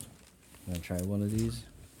 I'm gonna try one of these.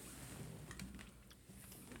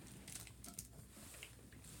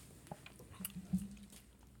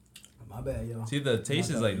 My bad, y'all. See, the taste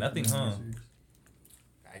is like nothing, huh?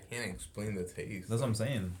 I can't explain the taste. That's what I'm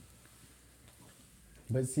saying.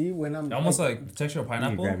 But see, when I'm Almost like the texture of You can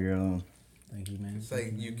pineapple. grab your own. Thank you, man. It's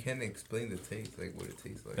like you can't explain the taste, like what it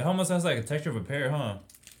tastes like. It almost has like a texture of a pear, huh?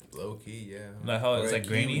 Low key, yeah. Like how Or it's a like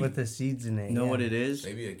grainy. kiwi. With the seeds in it. You know yeah. what it is?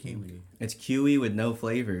 Maybe a kiwi. It's kiwi with no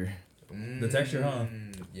flavor. The texture, huh?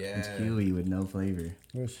 Yeah. It's kiwi with no flavor.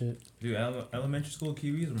 Real shit. Dude, elementary school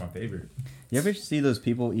kiwis are my favorite. You ever see those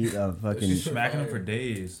people eat fucking? Smacking them for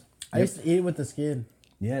days. I used to eat it with the skin.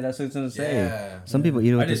 Yeah, that's what I was gonna say. Yeah. Some people eat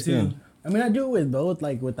it I with the did skin. too. I mean, I do it with both,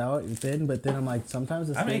 like without it thin, but then I'm like, sometimes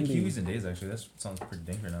the I haven't skin. ate be- kiwis in days actually. That sounds pretty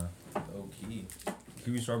dank right now. Low key.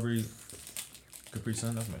 Kiwi, strawberry, Capri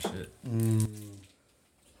Sun, that's my shit.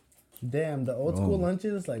 Damn, the old school Oh.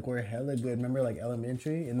 lunches like were hella good. Remember, like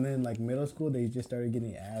elementary, and then like middle school, they just started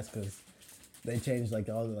getting ass because they changed like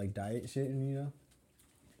all the like diet shit, and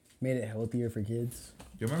made it healthier for kids.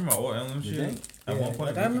 You remember my old elementary You shit? think? At Yeah, one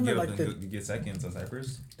point, like, I we could remember, get like, up and get seconds at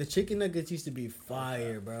Cypress. The chicken nuggets used to be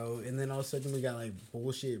fire, bro, and then all of a sudden we got like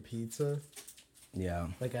bullshit pizza, Yeah.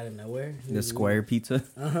 like out of nowhere. The square pizza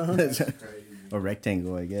Crazy. or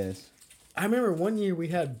rectangle, I guess. I remember one year we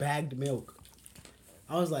had bagged milk.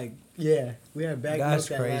 I was like, yeah, we had bagged That's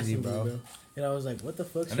milk. That crazy, lasted me, bro. And I was like, what the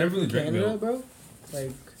fuck? I never really Straight from drank Canada, milk. bro.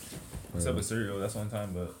 Like, Except with cereal, that's one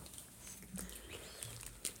time, but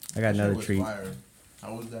I got another Shit was treat. fire.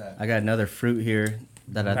 How was that? I got another fruit here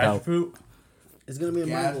that I passion thought fruit. It's gonna be a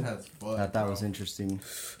Gas mango. has fuck. I thought that was interesting.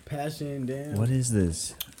 Passion, damn. What is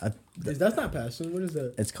this? That's not passion. What is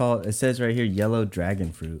that? It's called. It says right here, yellow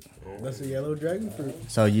dragon fruit. That's a yellow dragon fruit.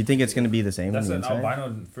 So you think it's gonna be the same That's on an the inside?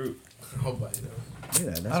 albino fruit. Oh, but Yeah,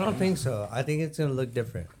 that's I don't cool. think so. I think it's gonna look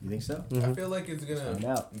different. You think so? I feel like it's Find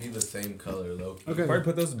gonna out. be the same color, low. Okay. Probably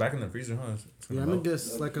put those back in the freezer, huh? It's gonna Yeah, I'm gonna melt.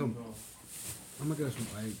 guess like I'm gonna guess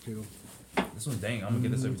white too. This one's dang. I'm gonna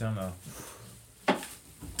get this every time now.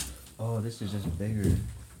 Oh, this is just bigger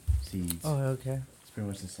seeds. Oh, okay. It's pretty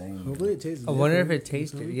much the same. Hopefully it tastes. I wonder if different. it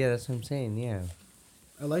tasted. Yeah, that's what I'm saying. Yeah.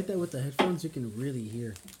 I like that with the headphones, you can really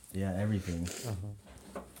hear. Yeah, everything.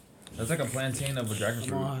 That's like a plantain of a dragon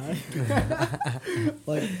Come fruit. on.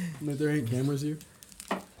 Like, if there ain't cameras here.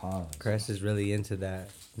 Pause. Chris is really into that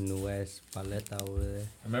Nuez paleta over there.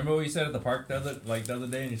 Remember what you said at the park the other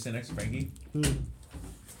day, and you sitting next to Frankie?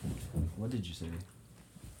 What did you say?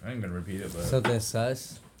 I ain't gonna repeat it, but Something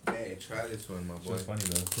sus. Hey, try this one, my it boy. was funny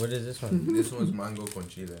though. What is this one? This one's mango con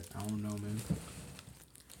chile. I don't know, man.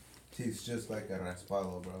 Tastes just like a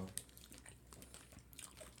raspado, bro.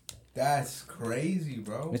 That's crazy,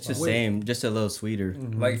 bro. It's the Wait. same, just a little sweeter.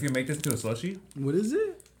 Like if you make this to a slushie, What is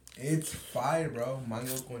it? It's fire, bro.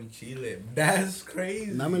 Mango con chile. That's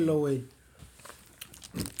crazy. Dámelo, wey.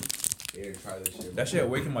 Here, try this shit. that shit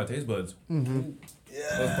awakened my taste buds. Mm-hmm.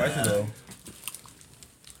 It was spicy though.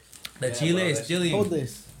 The Yeah, chile bro, is that's- chili. Hold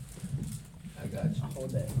this. I got you. Hold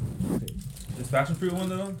that. This passion fruit one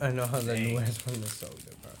though. I know how the Dang. Nuez one is so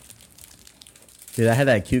good, bro. Dude, I had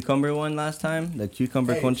that cucumber one last time. The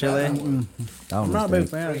cucumber Hey, con try chile. that one. That I'm one not a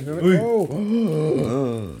was big dope. fan. Uy.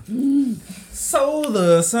 Oh.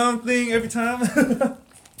 Soda something every time. So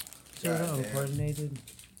Goddamn. uncoordinated.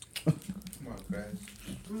 Come on, Crash.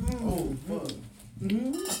 Oh, fuck.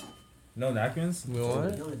 No napkins. You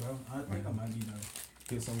want it? Really, bro. I think I might be done.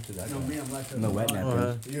 Give some to that No, guy. me, I'm lactose. No wet napkin.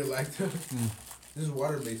 Uh-huh. You're like This is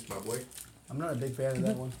water based, my boy. I'm not a big fan of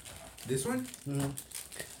that one. This one?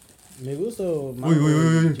 Me gusto. Uy,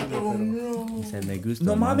 uy, uy, uy. Oh, no. He said, me gusta.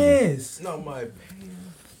 No mango." mames. Not my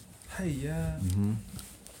Hey yeah. Mhm.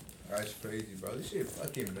 That's crazy, bro. This shit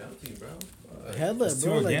fucking melting, bro. Hella, It's too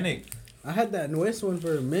bro. Like, organic. I had that Nuez one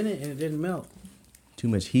for a minute and it didn't melt. Too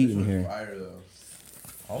much heat This in one's here. fire, though.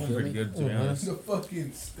 All of them pretty good to be honest. The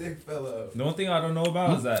fucking stick fell out. The one thing I don't know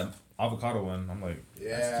about is that avocado one. I'm like,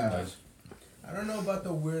 Yeah. that's too much. I don't know about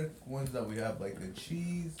the weird ones that we have, like the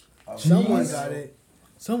cheese. Someone avocado. got it.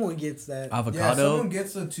 Someone gets that. Yeah, Avocado. someone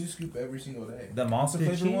gets a 2 scoop every single day. The monster The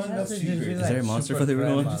flavor cheese one. has That's to just be cheaper. Is there a monster super flavor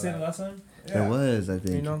creme one? Did you on say it that. last time? There was, I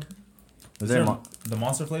think. You know? Was there? the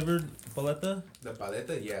monster flavored paleta? The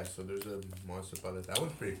paleta, yeah. So there's a monster paleta. That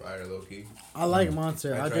one's pretty fire, low key. I like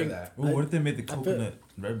Monster. I I tried drink. that. Ooh, what if they made the I feel- coconut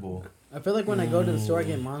Red Bull? I feel like when I go to the store, I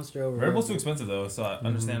get Monster over. Red Bull's Red too Bull. expensive though, so I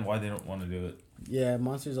understand why they don't want to do it. Yeah,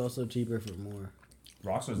 Monster's also cheaper for more.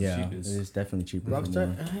 Rockstar's Yeah, the it cheapest. is definitely cheaper. for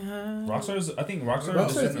Rockstar. more. Rockstar's, I think Rockstar.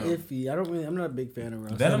 Rockstar's no. iffy. I don't really. I'm not a big fan of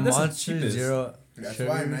Rockstar. Venom, The that's the Monster cheapest. Zero. That's sugars.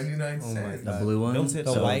 why 99 Oh my cents. The God. blue one. Those hit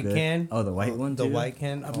The so white good. can. Oh, the white one. The too? white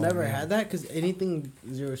can. I've Oh, never man. had that because anything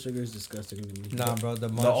zero sugar is disgusting to me. Nah, bro. The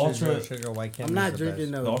Monster Ultra- Zero Sugar white can. I'm is not the drinking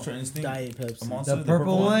best. The no Ultra Instinct. Diet Pepsi. The Monster, The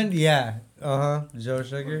purple one, yeah. Zero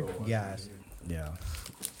sugar. Yes. Yeah.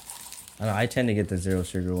 I don't know, I tend to get the zero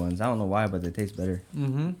sugar ones. I don't know why, but they taste better.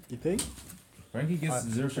 Mm-hmm. You think? Frankie gets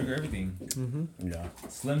zero sugar everything. Mm-hmm. Yeah.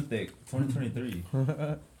 Slim Thick, 2023.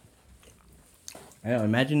 I don't know,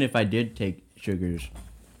 imagine if I did take sugars.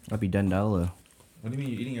 I'd be done Della, What do you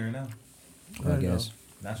mean you're eating it right now? I I know. guess.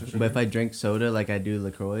 Natural sugar. But if I drank soda like I do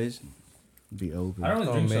LaCroix, it'd be over. I don't really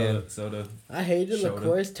Oh, drink man. soda. I hated Soda.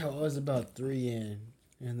 LaCroix till I was about 3 in,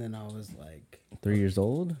 and then I was like 3 years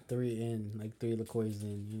old? 3 in, like 3 LaCroix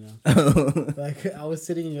in, you know. Like I was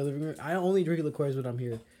sitting in your living room. I only drink LaCroix when I'm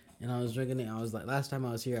here, and I was drinking it. I was like, last time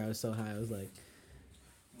I was here, I was so high. I was like,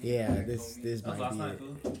 yeah, this That was might last be night, it.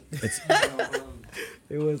 fool.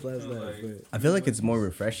 It was last It was night, like- but I feel like it's more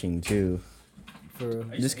refreshing too. for real.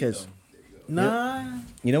 I used Just to hate 'cause- them. Nah,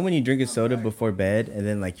 You know when you drink a soda before bed and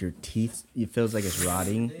then like your teeth, it feels like it's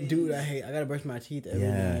rotting. dude, I gotta brush my teeth every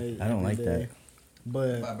Yeah, night. I don't every like day. that.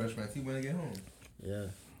 But I brush my teeth when I get home. yeah,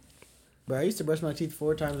 but I used to brush my teeth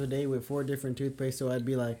 4 times a day with 4 different toothpaste. So I'd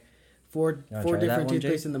be like four wanna four try that different one,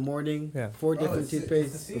 toothpaste Jake? in the morning, Yeah. 4 Oh, different it's the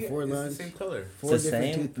toothpaste same- before it's lunch, the same color. 4 It's the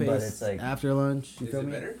different same, but toothpaste it's like- after lunch. You Is feel it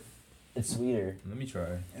me? better? It's sweeter. Let me try.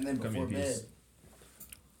 And then Cut me a before piece. bed.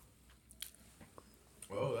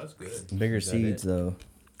 Oh, that's good. Bigger Is that seeds it? though.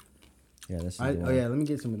 Yeah, this is the Oh one. yeah, let me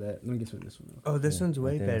get some of that. Let me get some of this one. Oh, this Yeah, one's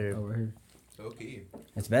way right there. better. Over here. Okay.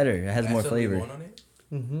 It's better. It has more flavor. On it?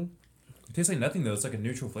 Mm-hmm. It tastes like nothing though. It's like a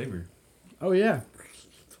neutral flavor. Oh yeah.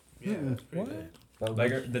 Yeah, that's pretty What? good.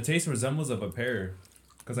 Like the taste resembles of a pear.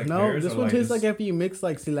 Cause like No, pears this are one like tastes this- like after you mix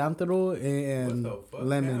like cilantro and What the fuck?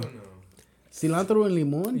 lemon. Hell no. Cilantro and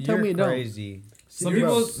limon? Tell You're me it don't. crazy. Some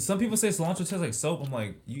Bro. people say cilantro tastes like soap. I'm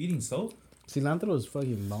like, you eating soap? Cilantro is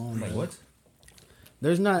fucking bomb. I'm like, bro. what?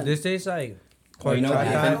 There's not. This tastes like Oh, you know what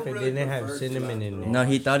horchata happened? if it didn't have cinnamon in it. No,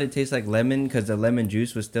 he thought it tastes like lemon because the lemon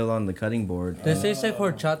juice was still on the cutting board. This tastes like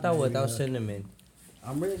horchata without cinnamon.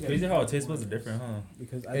 I'm really good. Crazy how it taste buds are different, huh?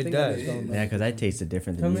 Because I It think does. I just don't Yeah, like because I tasted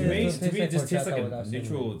different Tell than me you. this. To me, it just tastes like horchata a without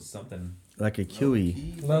neutral something. Like a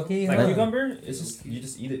kiwi. Low-key, Like huh? cucumber, it's just you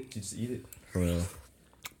just eat it. You just eat it. For real.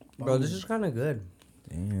 Bro, this is kind of good.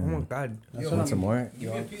 Oh my Damn. god. Want some more?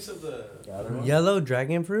 Give me a piece of the. Yellow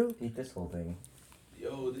dragon fruit? Eat this whole thing.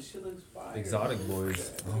 Yo, this shit looks fire. Exotic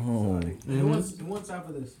boys. Oh. Who wants half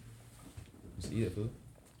of this? Just eat it, food.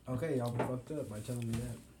 Okay, y'all fucked up by telling me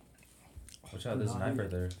that. Watch out, there's a knife right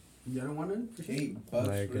there. You don't want none? For sure? $8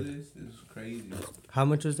 Like for it. this is crazy. How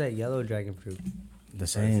much was that yellow dragon fruit? The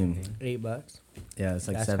same. $8. Yeah, it's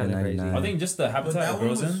like That's kinda crazy. $7.99. I think just the But habitat that it one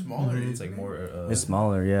grows was in, smaller, it's like isn't more. It's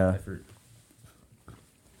smaller, yeah. Effort.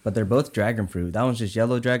 But they're both dragon fruit. That one's just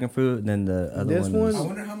yellow dragon fruit, and then the other This one is... I one-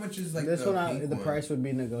 wonder how much is like This the one, pink the one. price would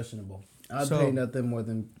be negotiable. I'd So- pay nothing more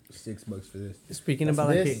than $6 for this. Speaking That's about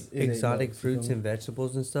like this is exotic $8, fruits so- and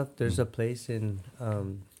vegetables and stuff, there's a place in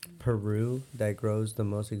Peru that grows the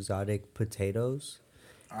most exotic potatoes.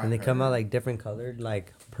 I And they come heard. out like different colored,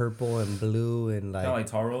 like purple and blue and Kind of like like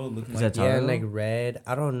taro, looking Is like that yeah, taro? and like red.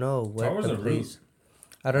 I don't know what Taro's the a root. place.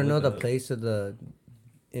 I don't I know looked the it up. place of the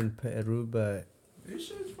in Peru, but This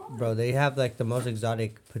shit's fire. bro, they have like the most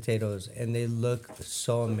exotic potatoes, and they look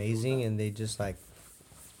so amazing, and they just like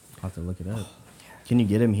I'll have to look it up. Can you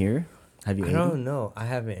get them here? Have you I ate them? don't know. I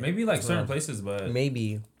haven't. maybe like certain Well, places, but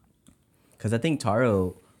Maybe. Because I think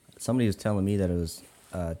taro... Somebody was telling me that it was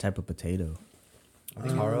a type of potato.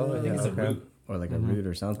 Taro. I think it's a okay. root. Or like a Mhm. root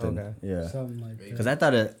or something. Okay. Yeah. Something like that. Because I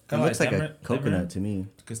thought it Kinda looks like like a tamarind- coconut tamarind? to me.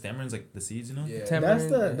 Because tamarinds like the seeds, you know. Yeah. Tamarind,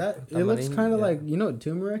 That's the that it looks tamarind, kind of yeah. like, you know what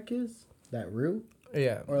turmeric is? That root,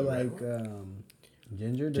 Yeah. or like ginger. They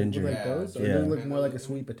look Ginger. like Yeah. those, or Yeah. they look more like a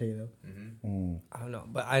sweet potato. Mm-hmm. I don't know,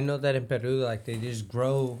 but I know that in Peru, like they just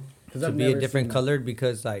grow 'Cause to I've be a never different seen that. colored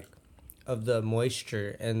because like of the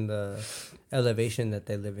moisture and the elevation that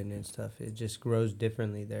they live in and stuff. It just grows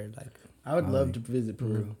differently there. Like, I would love to Probably. visit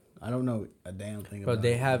Peru. I don't know a damn thing bro, about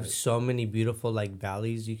they it, have but- so many beautiful like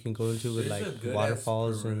valleys you can go into with There's a like good-ass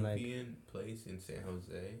waterfalls and like. Peruvian place in San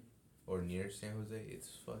Jose or near San Jose. It's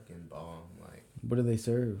fucking bomb. Like, What do they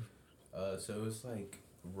serve? so it's like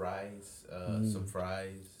rice, some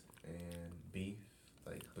fries, and beef.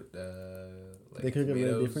 Like, like They cook it really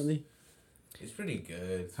tomatoes. differently. It's pretty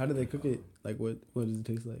good. How do they cook it? Like what does it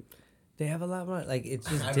taste like? They have a lot more like it's I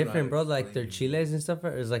just don't know how different, to bro. Like their explain it. chiles and stuff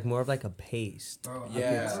is like more of like a paste.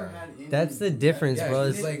 Yeah. That's the difference, Yeah, bro.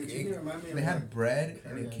 it's It's like they had bread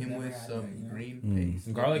and it came with some green Mm. paste.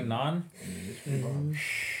 Some garlic naan.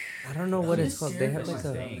 I don't know what it's called. They have like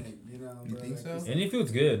a. You think so? Any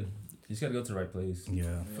food's good. You just gotta go to the right place.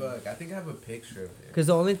 Yeah. Fuck, I think I have a picture of it. Because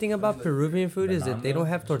the only thing about Peruvian food is that they don't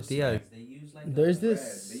have tortillas. There's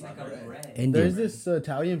this Indian. there's this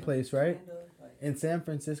Italian place, right? In San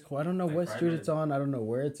Francisco. I don't know what street it's on. I don't know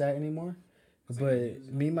where it's at anymore.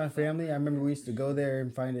 But me and my family, I remember we used to go there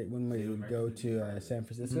and find it when we would go to San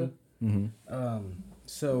Francisco. Mm-hmm.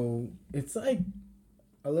 So it's like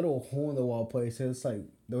a little hole in the wall place. So it's like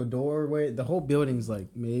the doorway, the whole building's like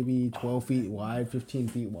maybe 12 feet wide, 15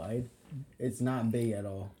 feet wide. It's not big at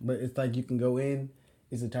all, but it's like you can go in.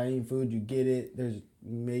 It's Italian food. You get it. There's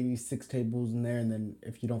maybe 6 tables in there, and then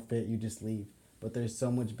if you don't fit, you just leave. But there's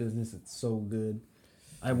so much business. It's so good.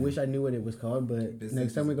 I wish I knew what it was called, but Business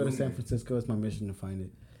next time we is go to San booming. Francisco, it's my mission to find it.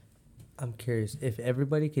 I'm curious if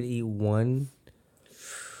everybody could eat one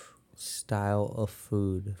style of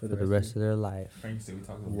food for the rest of their life. Frank said we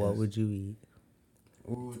talked about What this. would you eat?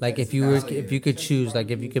 Like if you were, if you could choose, like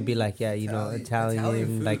if you could be like, yeah, you know, Italian,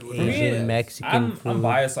 food like would For me, Asian, Mexican I'm food.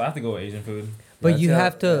 biased, so I have to go with Asian food. But you That's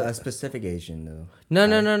have to. a specific Asian though.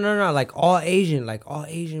 No. Like all Asian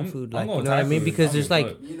I'm- food. I'm Like going you know Thai what I mean? food. Because I'm there's gonna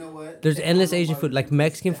like cook. You know what? there's endless Asian food, like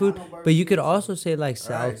Mexican food. But you could also say like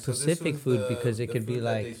South Alright, so this Pacific was food the- because it the could be food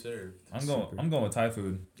that they like served. I'm going with Thai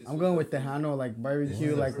food. I'm going with Tejano, like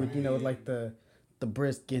barbecue, like with, you know, like the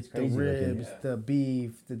brisket, the crazy looking. ribs, the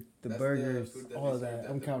beef, the That's the burgers, food that all they of served that.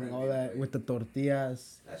 at I'm the counting all Caribbean that with the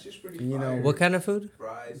tortillas. That's just pretty You know, fire. what kind of food?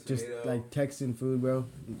 Fries, Just tomato. like Texan food, bro.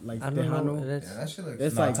 Like I don't know. Tejano. That's, Yeah, that shit looks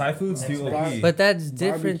It's Nah, like Thai food's too OP. but that's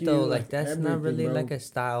different Barbecue, though. like Like that's not everything, really bro. like a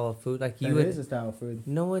style of food. Like That you would. is a style of food.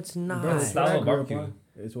 No, it's not. Bro, it's Style what I of grew up barbecue. on.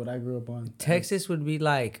 It's what I grew up on. Texas would be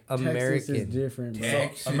like Texas is American. different, bro.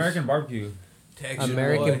 Texas. American barbecue. Texas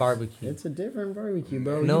American boy. barbecue. It's a different barbecue,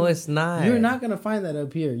 bro. No, You- it's not. You're not gonna find that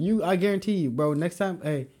up here. I guarantee you, bro. Next time,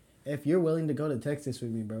 hey, if you're willing to go to Texas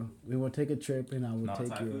with me, bro, we will take a trip and I will No, take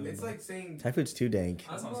Thai you. food. It's like saying Thai food's too dank.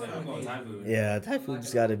 That's what I'm saying. I'm going Thai food. Yeah, Thai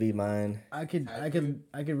food's got to be mine. I could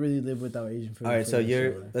really live without Asian food. All right, for so the rest of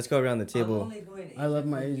you're. my life. Let's go around the table. I love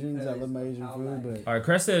my Asians. I love my Asian food, but All right,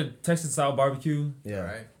 Chris said Texas style barbecue. Yeah.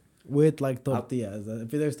 Alright. with like tortillas.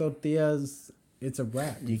 If there's tortillas, it's a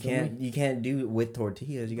wrap. You feel me? can't do it with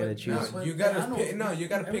tortillas. You gotta choose. No, you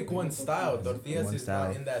gotta pick one style. Tortillas One is style.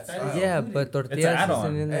 not in that style. Yeah, but tortillas add-on.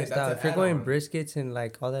 isn't in Hey, that that's style. an If you're going add-on. briskets and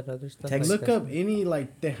like all that other stuff, Tex- like Look that. up any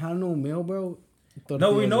like Tejano meal, bro. No, we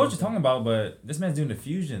Tortillas know what is you're talking about, but this man's doing the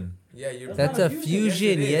fusion. Yeah, you're. That's a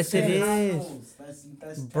fusion. Yes, it is.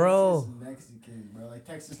 That's Bro. Texas Mexican, bro. Like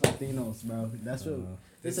Texas Latinos, bro. That's what.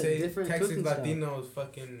 They It's a say different Texas cooking style. Latinos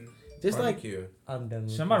fucking Just like barbecue. I'm done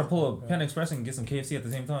with Shit, I'm about to this pull stuff, up bro. Pan Express and get some KFC at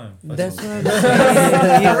the same time. That's what I'm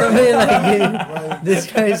saying. You feel me? Like,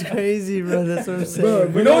 this guy's crazy, bro. That's what I'm saying. bro,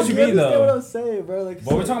 We know what you mean, understand though. what I'm saying, bro. Like,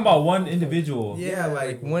 But we're talking about one individual. Yeah,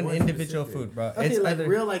 like one one individual specific. food, bro. okay, It's like either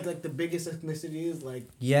real, like the biggest ethnicity is like.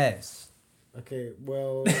 yes. Okay,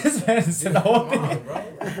 well, This man said the whole Come on, thing.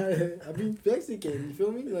 bro. I mean Mexican. You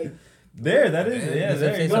feel me? Like, There, that is. Man, Yeah, that's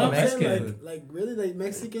there what you I'm but go. I'm Mexican. saying like really, like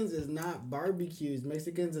Mexicans is not barbecues.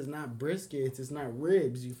 Mexicans is not briskets. It's not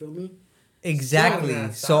ribs. You feel me? Exactly. Yeah,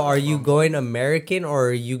 So are you going American or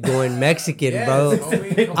are you going Mexican, Yes, bro?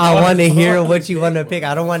 homie, come I on. want to hear what you want to pick.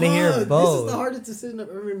 I don't want to hear Fuck, This is the both. hardest decision I've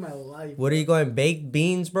ever made in my life. What are you going, baked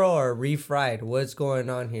beans, bro, or refried? What's going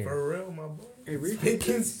on here? For real, my boy. Hey,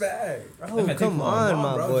 Speaking spag. Oh, man, come take on, one,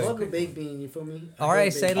 my bro. boy. Fuck a baked bean. You feel me? All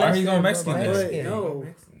right, say Alright, less. he's going then, bro. Mexican Go then. Mexican. No.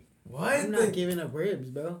 What? I'm not giving up ribs,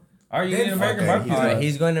 bro. Are you Then eating American fuck it. barbecue? All right,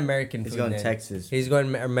 he's going American He's food. going then. Texas. He's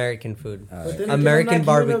going American food. All But right. then American again, I'm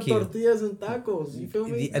not giving up barbecue. tortillas and tacos. You feel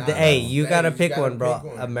me? Nah, Hey, no. you Hey, gotta you pick gotta one, bro. pick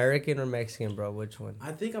one. American or Mexican, bro? Which one?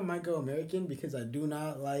 I think I might go American because I do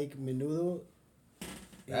not like menudo.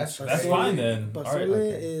 That's fine then. Pozole Alright,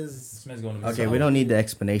 okay. is. This man's going to Okay, we don't need the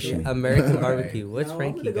explanation. American Alright. barbecue. What's No,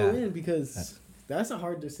 Frankie I'm gonna got? go in because that's a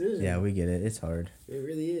hard decision. Yeah, we get it. It's hard, It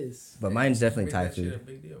really is. but mine's definitely Thai Make that shit a food.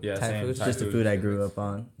 big deal. Yeah, Thai same. food? It's Thai just the food. food I grew up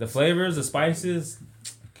on. The flavors, the spices,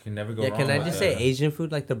 can never go Yeah, wrong. can I with just that. say Asian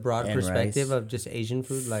food, like the broad And perspective rice. of just Asian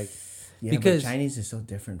food, like. Yeah, Because- but Chinese is so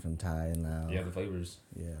different from Thai and Lao. Yeah, the flavors.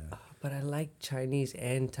 Yeah. But I like Chinese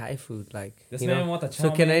and Thai food, like. This you man know? want the So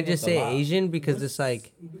chow can I mein just with the say lot. Asian because it's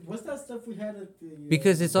like What's that stuff we had at the?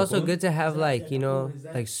 because it's also Cocoon? good to have Is that- like yeah, you know cocoon, is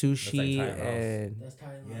that- like sushi Thai house. and That's Thai.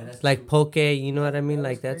 Yeah, that's like poke, you know what I mean?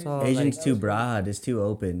 Like that's all. Asian's Like, too broad. It's too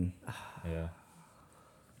open. Yeah.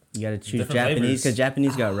 You gotta choose Different Japanese flavors. because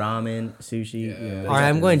Japanese got ramen, sushi. Yeah. You know, all right,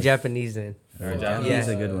 I'm going Japanese then. Alright, Japanese Yeah. is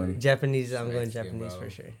a good one. Japanese, I'm going Mexican, Japanese bro. for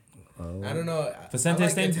sure. Oh, I don't know. Vicente I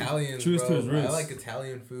like stayed Italian. true to his I roots. like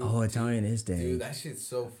Italian food. oh Italian is Dude, dang. that shit's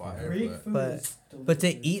so fire. Greek But food But- is But to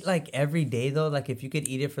delicious. eat like every day though, like if you could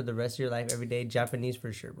eat it for the rest of your life every day, Japanese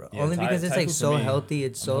for sure, bro. Yeah, Only Thai- because it's Thai like food for so me, healthy,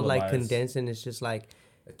 it's I'm so hella like biased. condensed, and it's just like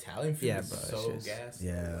Italian food Yeah, is bro, it's so just- gas.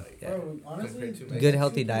 Yeah. Like, Bro, honestly, compared to good Mexican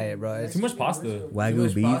healthy food. diet, bro. It's Too much pasta. Too Wagyu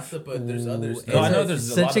much beef. pasta, but there's other Ooh, stuff. No, I know it's there's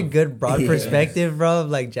a such lot a of- good broad Yeah. perspective, bro, of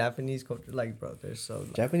like Japanese culture, like bro, there's so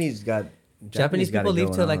Japanese got. Japanese got it people live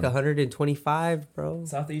going to like on. 125, bro.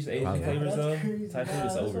 Southeast Asian Probably. flavors That's though. crazy. Thai food is Yeah,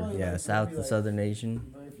 that's over. why- Yeah, South and Southern Asian.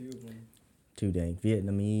 Very few of them. Too dang.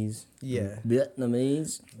 Vietnamese. Yeah,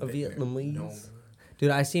 Vietnamese. a Vietnamese. No. Dude,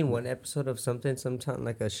 I seen one episode of sometime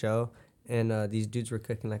like a show, and these dudes were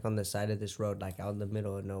cooking like on the side of this road, like out in the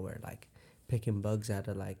middle of nowhere, like picking bugs out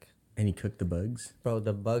of like, And he cooked the bugs. bro,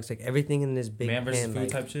 the bugs, like everything in this big Man versus pan, food like,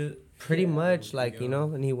 type shit. pretty Yeah, much there like you you go.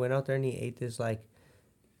 know, and he went out there and he ate this like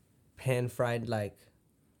pan fried like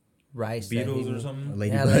rice that Beetles he- or something.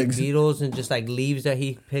 Yeah, like Ladybugs. beetles and just like leaves that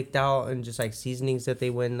he picked out and just like seasonings that they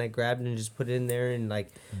went and like grabbed and just put it in there and like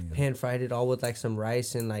pan fried it all with like some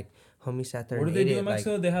rice and like homie sat there What do and they ate do it in like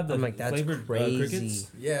Mexico? They have the I'm like, that's flavored crazy.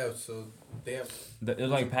 crickets. Yeah, so they have. It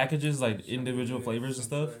like packages like individual flavors and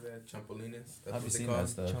stuff. Like that, Champolines. That's I've what they seen call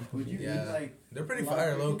that them. stuff. Would you Yeah. eat like? They're pretty a lot of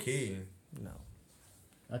fire, low crickets? key. no.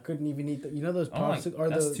 I couldn't even eat. You know those I'm like, pops or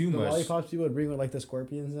that's the, too the much. lollipops people would bring with like the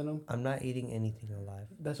scorpions in them. I'm not eating anything alive.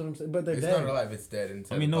 That's what I'm saying. But they're It's dead. not alive. It's dead.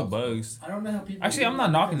 Inside I mean, the no popsicle. bugs. I don't know how people. Actually, I'm not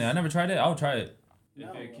knocking it. I never tried it. I'll try it. No,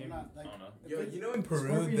 If it I'm came, not, like- I don't know. Yo, you know in Peru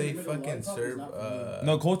Scorpion they in the middle of fucking lollipop is serve. not for me.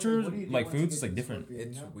 No, culture What do you do like once you foods get is like the different. scorpion,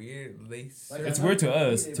 It's you know? weird. They serve. It's I weird to eat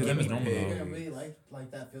us. it, To but them, it's guinea normal pig. though. I really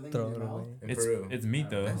like that feeling Throw in it your mouth. away. In It's Peru. it's meat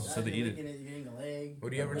though, Imagine so they eat you're it. getting a leg.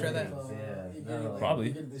 Would you ever try that? Probably.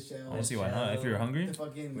 I don't see why not. If you're hungry,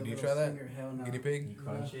 Would you try that? Guinea pig?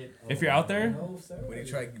 Crunch it. if you're out there, No, sir. Would you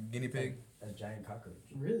try guinea pig? A giant cockroach.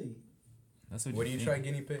 Really? that's what. Would you think. try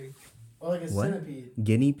guinea pig? Or like a What? centipede.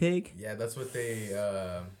 Guinea pig? Yeah, that's what they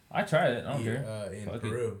I tried it. I don't eat, care. in Fuck it.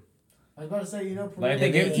 Peru. I was about to say, you know, Like if they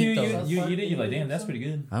Yeah, give it to you, they eat you, those. you eat it. You're like, damn, that's pretty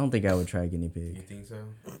good. I don't think I would try guinea You pig. think so?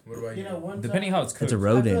 What about You you? know, one Depending time, how it's cooked. It's a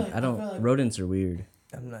rodent. I feel like- Rodents are weird.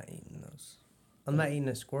 I'm not eating those. I'm not eating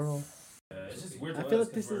a squirrel. It's just weird. I to feel us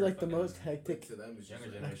like this 'cause is we're like the fucking most hectic, To them, it's just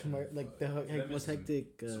younger like- generation. like the most hectic.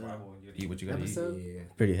 Survival. You gotta eat what you gotta episode? eat. Yeah.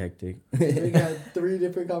 Pretty hectic. We got 3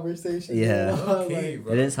 different conversations. Yeah. Okay, Like,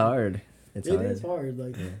 bro. It is hard. It's it hard. is hard.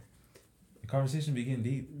 Like Yeah. The conversation be getting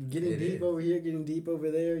deep. getting It deep is. over here, getting deep over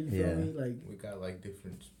there. You feel Yeah. me? Like We got like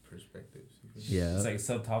different perspectives. You feel me? Yeah. It's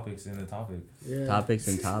like subtopics in the topic. yeah. Topics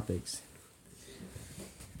and topics.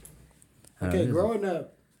 I don't Okay, know. growing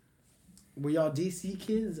up, were y'all DC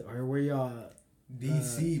kids or were y'all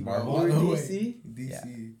DC, bro. Marvel. All were the way. DC?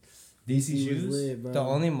 DC. DC was shoes. lit, bro. The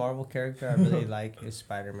only Marvel character I really like is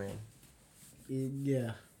Spider-Man.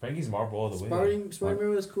 Yeah. Frankie's Marvel all the way. Spider-Man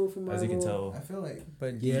was cool for Marvel. As you can tell. I feel like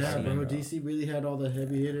But Yeah, DC, bro. bro. DC really had all the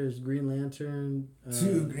heavy hitters. Green Lantern.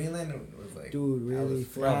 dude, Green Lantern was like Dude, I really. was-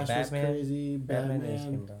 Flash Batman- was crazy. Batman Batman. is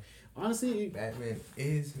him, bro. Honestly, Batman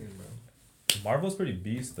is him, bro. Marvel's pretty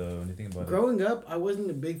beast though. When you think about it. growing up, I wasn't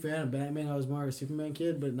a big fan of Batman. I was more of a Superman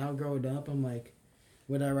kid. But now growing up, I'm like,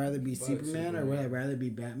 would I rather be Fuck Superman or would I Superman. rather be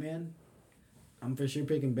Batman? I'm for sure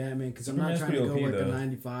picking Batman because I'm not Superman's trying to go pretty OP, work a though.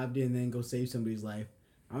 9 to 5 and then go save somebody's life.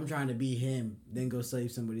 I'm trying to be him, then go save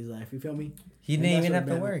somebody's life. You feel me? He And didn't that's even what have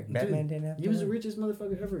to Batman- work. Dude, Batman didn't have to He was the work. richest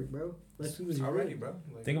motherfucker ever, bro. Like he was Already, rich. bro.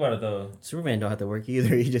 Like, Think about it though. Superman don't have to work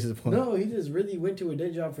either. He just No, he just really went to a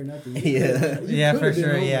day job for nothing. You Yeah. could've- you Yeah, could've for been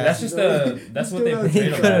sure, homeless, yeah. That's just you know? the. That's what they You still He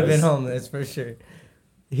portrayed could have him been as. homeless for sure.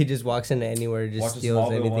 He just walks into anywhere, just Watched steals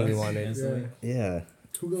Smallville anything he once wanted. instantly. Yeah.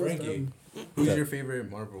 Who goes Frankie. Who's your favorite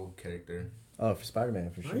Marvel character? Oh, for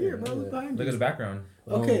Spider-Man for sure. Right here, bro. Yeah. Look behind Look at you. his background.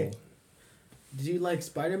 Okay. Do you like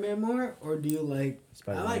Spider-Man more, or do you like?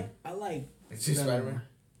 Spider-Man. I like. It's just Venom Spider-Man. more.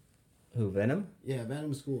 Who? Venom? Yeah,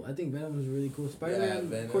 Venom's cool. I think Venom is really cool. Spider-Man,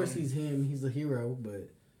 Venom. of course, he's him. He's the hero, but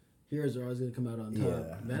heroes are always gonna come out on top.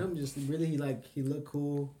 Yeah. Venom just really he looked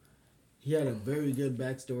cool. He had a very good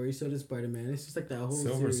backstory. So did Spider-Man. It's just like that whole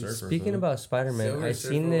Silver series. Surfer. Speaking so. about Spider-Man, Silver I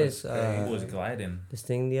Surfer seen was this crazy. He was gliding. this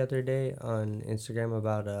thing the other day on Instagram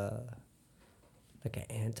about like an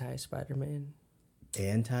anti-Spider-Man.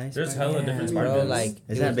 There's hella Yeah, different bro, Spider-Mans. like Isn't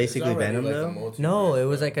it that was- basically Venom though? no, it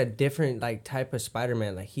was like a different like type of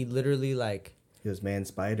Spider-Man. Like he literally like He was Man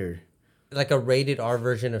Spider. a rated R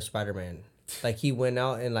version of Spider-Man. Like he went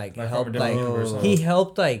out and like Like from a helped different like universe, huh? he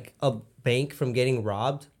helped like a bank from getting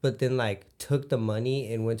robbed, but then like took the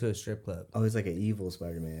money and went to a strip club. Oh, he's like an evil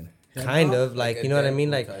Spider-Man. Kind of Like like a you know what I mean,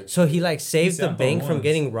 Deadpool like type. so he like saved the sound bank for from once.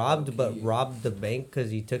 getting robbed, but Okay. robbed the bank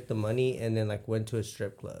because he took the money and then like went to a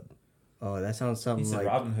strip club. Oh, that sounds something He's a like.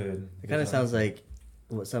 Robin Hood. It kind of sounds like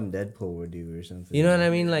what some Deadpool would do or something. You know what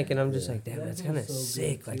I mean? Like, and I'm just Yeah. like, damn, that's Deadpool's kind of so good,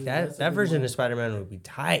 sick. Like too. that That's a that good version one. of Spider-Man would be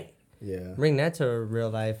tight. Yeah. Bring that to a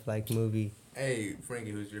real life like movie. Hey,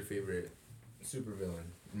 Frankie, who's your favorite supervillain?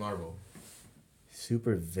 Marvel.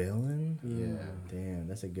 Super villain? Yeah. Damn,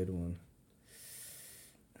 that's a good one.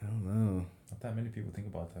 I don't know. Not that many people think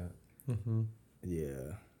about that. Mm-hmm.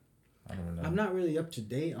 Yeah. I don't know. I'm not really up to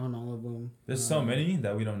date on all of them. There's so many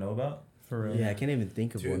that we don't know about. For real. Yeah, I can't even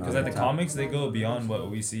think of Dude, one. Because off like the top. comics, they go beyond what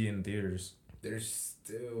we see in theaters. There's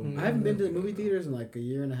still. Mm. I haven't been to the movie theaters in like a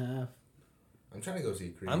year and a half. I'm trying to go see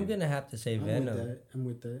Creed. I'm gonna have to say Venom. I'm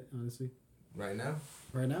with that, honestly. Right now?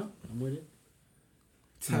 Right now, I'm with it.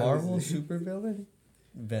 Marvel supervillain?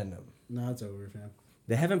 Venom. No, it's over, fam.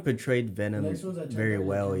 They haven't portrayed Venom Next one's that very Tom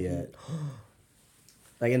well Hardy yet.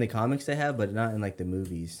 Like in the comics they have, but not in like the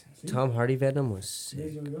movies. Tom Hardy Venom was sick, There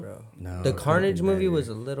you go. bro. No. The it could've Carnage been movie better. was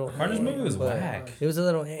a little. Carnage movie was but whack. It was a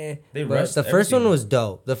little. Eh. They But rushed the first one everything. was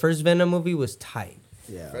dope. The first Venom movie was tight.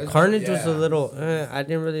 Yeah. Carnage was a Yeah. little. I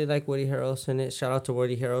didn't really like Woody Harrelson in it. Shout out to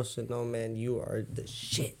Woody Harrelson. No man, you are the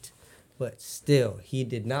shit. But still, he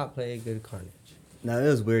did not play a good Carnage. No, it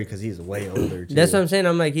was weird because he's way older too. That's what I'm saying.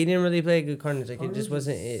 I'm like, he didn't really play a good Carnage. Like it just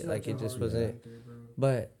wasn't it. Like it just wasn't.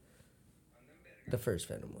 But the first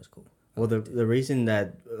Venom was cool. Well, the reason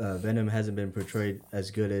that Venom hasn't been portrayed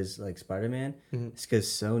as good as like Spider-Man Mhm. is because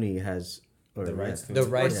Sony has The rights to The it.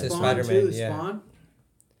 rights to Spawn Spider-Man. too, Yeah, Spawn?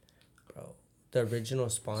 bro. The original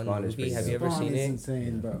Spawn, Spawn is movie. pretty Have you good. ever Spawn seen is it?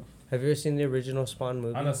 insane, bro. Have you ever seen the original Spawn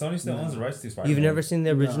movie? I know Sony still No. owns the rights to Spider-Man. You've never seen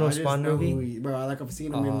the original No, I just Spawn know movie? who he- bro, like I've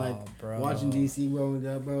seen him in like Oh, bro. watching DC growing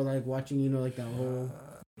up, bro. Like watching, you know, like that whole.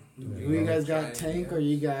 Who you guys got, Tank, or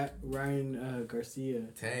you got Ryan Garcia?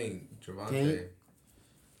 Tank, Javante. Tank?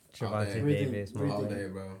 Javante Everything- Davis, everything. All man. day,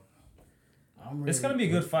 bro. I'm It's gonna be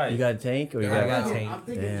a good fight. You got a tank or you Yeah, got? I got Tank. I'm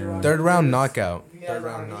thinking Damn. Javante Third round Davis. knockout. He Third got,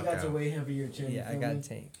 round he got a knockout. way heavier chin. Yeah, I feel got me?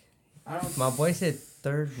 Tank. My boy said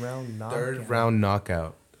third round knockout. Third round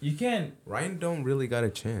knockout. You can't. Ryan don't really got a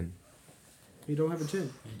chin. He don't have a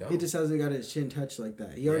chin. He just hasn't got his chin touched like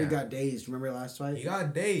that. He already got dazed. Remember last fight? He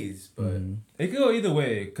got days, but It could go either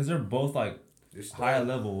way because they're both like they're still- high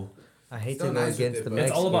level. I hate Still to go nice with against it, the but-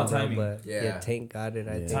 Mexican, It's all about bro, timing. but Yeah. Tank got it.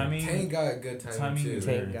 I think Timing. Tank got good timing too.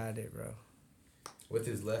 Tank got it, bro. With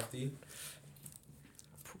his lefty.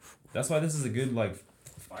 That's why this is a good like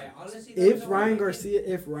fight. If Ryan Garcia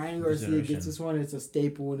Generation. gets this one, it's a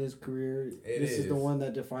staple in his career. This is the is. one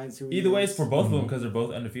that defines who he Either way, is. it's for both of them because they're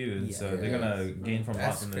both undefeated, Yeah. so they're gonna gain from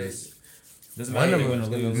That's from crazy. this. Doesn't One matter of if they them win or is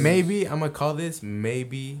gonna lose. Maybe I'm gonna call this.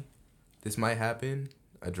 Maybe this might happen.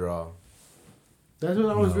 A draw. That's what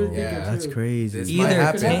I was really Yeah. thinking That's too. crazy. This Either might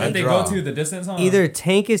happen. Tank- A If they draw. go to the distance, huh? Either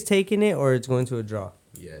Tank is taking it or it's going to a draw.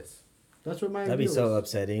 Yes. That's what my That'd be idea so was.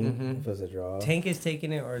 upsetting Mhm. if it was a draw. Tank is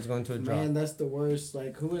taking it or it's going to a draw. Man, that's the worst.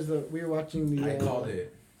 Like, who was the? We were watching the. I called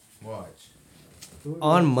it. Watch. who were we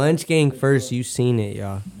On watching? Munch Gang first, you seen it,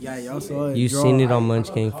 y'all. Yeah, y'all saw it. You draw. seen it on I'm Munch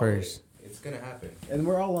gonna Gang call first. it. It's gonna happen. And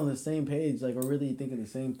we're all on the same page. Like, we're really thinking the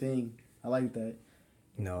same thing. I like that.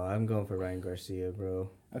 No, I'm going for Ryan Garcia,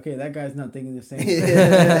 bro. Okay, that guy's not thinking the same.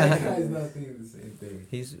 That guy's not thinking the same thing.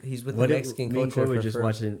 He's with What the if Mexican me and culture. Corey were for just first.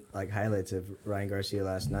 watching like highlights of Ryan Garcia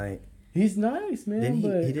last night. He's nice, man. Then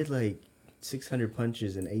but he did like 600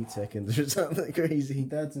 punches in 8 seconds or something crazy.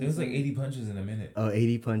 That's It was like insane. 80 punches in a minute. Oh,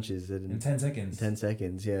 80 punches In in 10 seconds. 10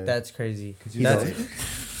 seconds, yeah. That's crazy. You That's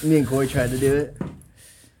know, Me and Corey tried to do it.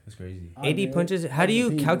 It's crazy. 80 Okay. punches. How do you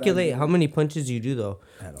I'd be calculate that how many punches you do though?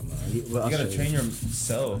 I don't know. You gotta train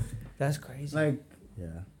yourself. That's crazy. Like, Yeah.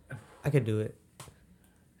 I could do it.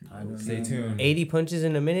 I don't Stay know. tuned. 80 punches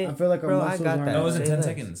in a minute. I feel like our bro, I muscles got aren't- that. No, it was in Say 10 less.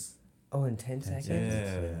 seconds. Oh, in 10 seconds.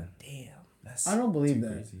 Yeah. Damn. That's I don't believe too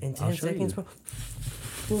that. crazy. In I'll 10 show seconds, you. bro.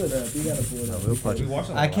 Pull it up. You gotta pull it No, up. we'll watch We it. watched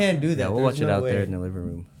it I live. can't do that. Yeah, we'll There's watch it no out there way. in the living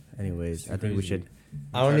room. Anyways, I think we Crazy. should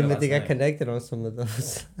I don't tried it even last think I night. connected on some of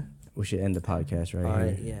those. end the podcast right All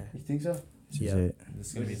right, here. yeah. You think so? This is Yeah. it. This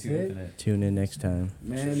is gonna be This too is it? infinite. Tune in next time.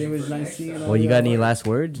 Man, it was nice seeing all Well, you got any y'all. last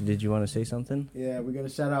words? Did you want to say something? Yeah, we're gonna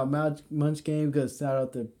shout out Munch Game. We're gonna shout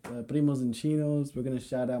out the Primos and Chinos. We're gonna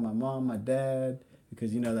shout out my mom, my dad,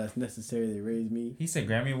 because you know that's necessary. They raised me. He said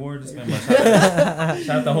Grammy Award. This man must shout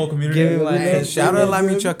out the whole community. Give me my Hey, hand. Shout out La Hey,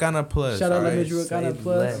 Michoacana Plus. Shout out La alright? Michoacana Say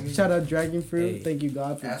Plus. less. Shout out Dragon Fruit. Hey. Thank you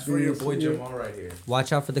God for Ask for doing your this boy here. Jamal right here.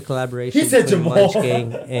 Watch out for the collaboration He said between Jamal. Munch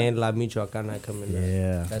Gang and La Michoacana coming up.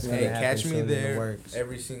 Yeah. That's Hey, gonna happen catch soon me in the there works.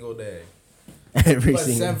 every single day. Every But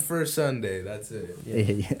single. except for Sunday. That's it. Yeah,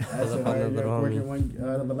 yeah. That's Pull a up on the little working homie.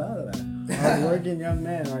 hard working young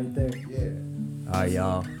man right there. Yeah. All right,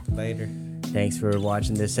 y'all. Later. Thanks for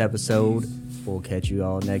watching this episode. We'll catch you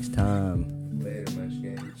all next time. Later, much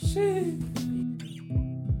game. Shit.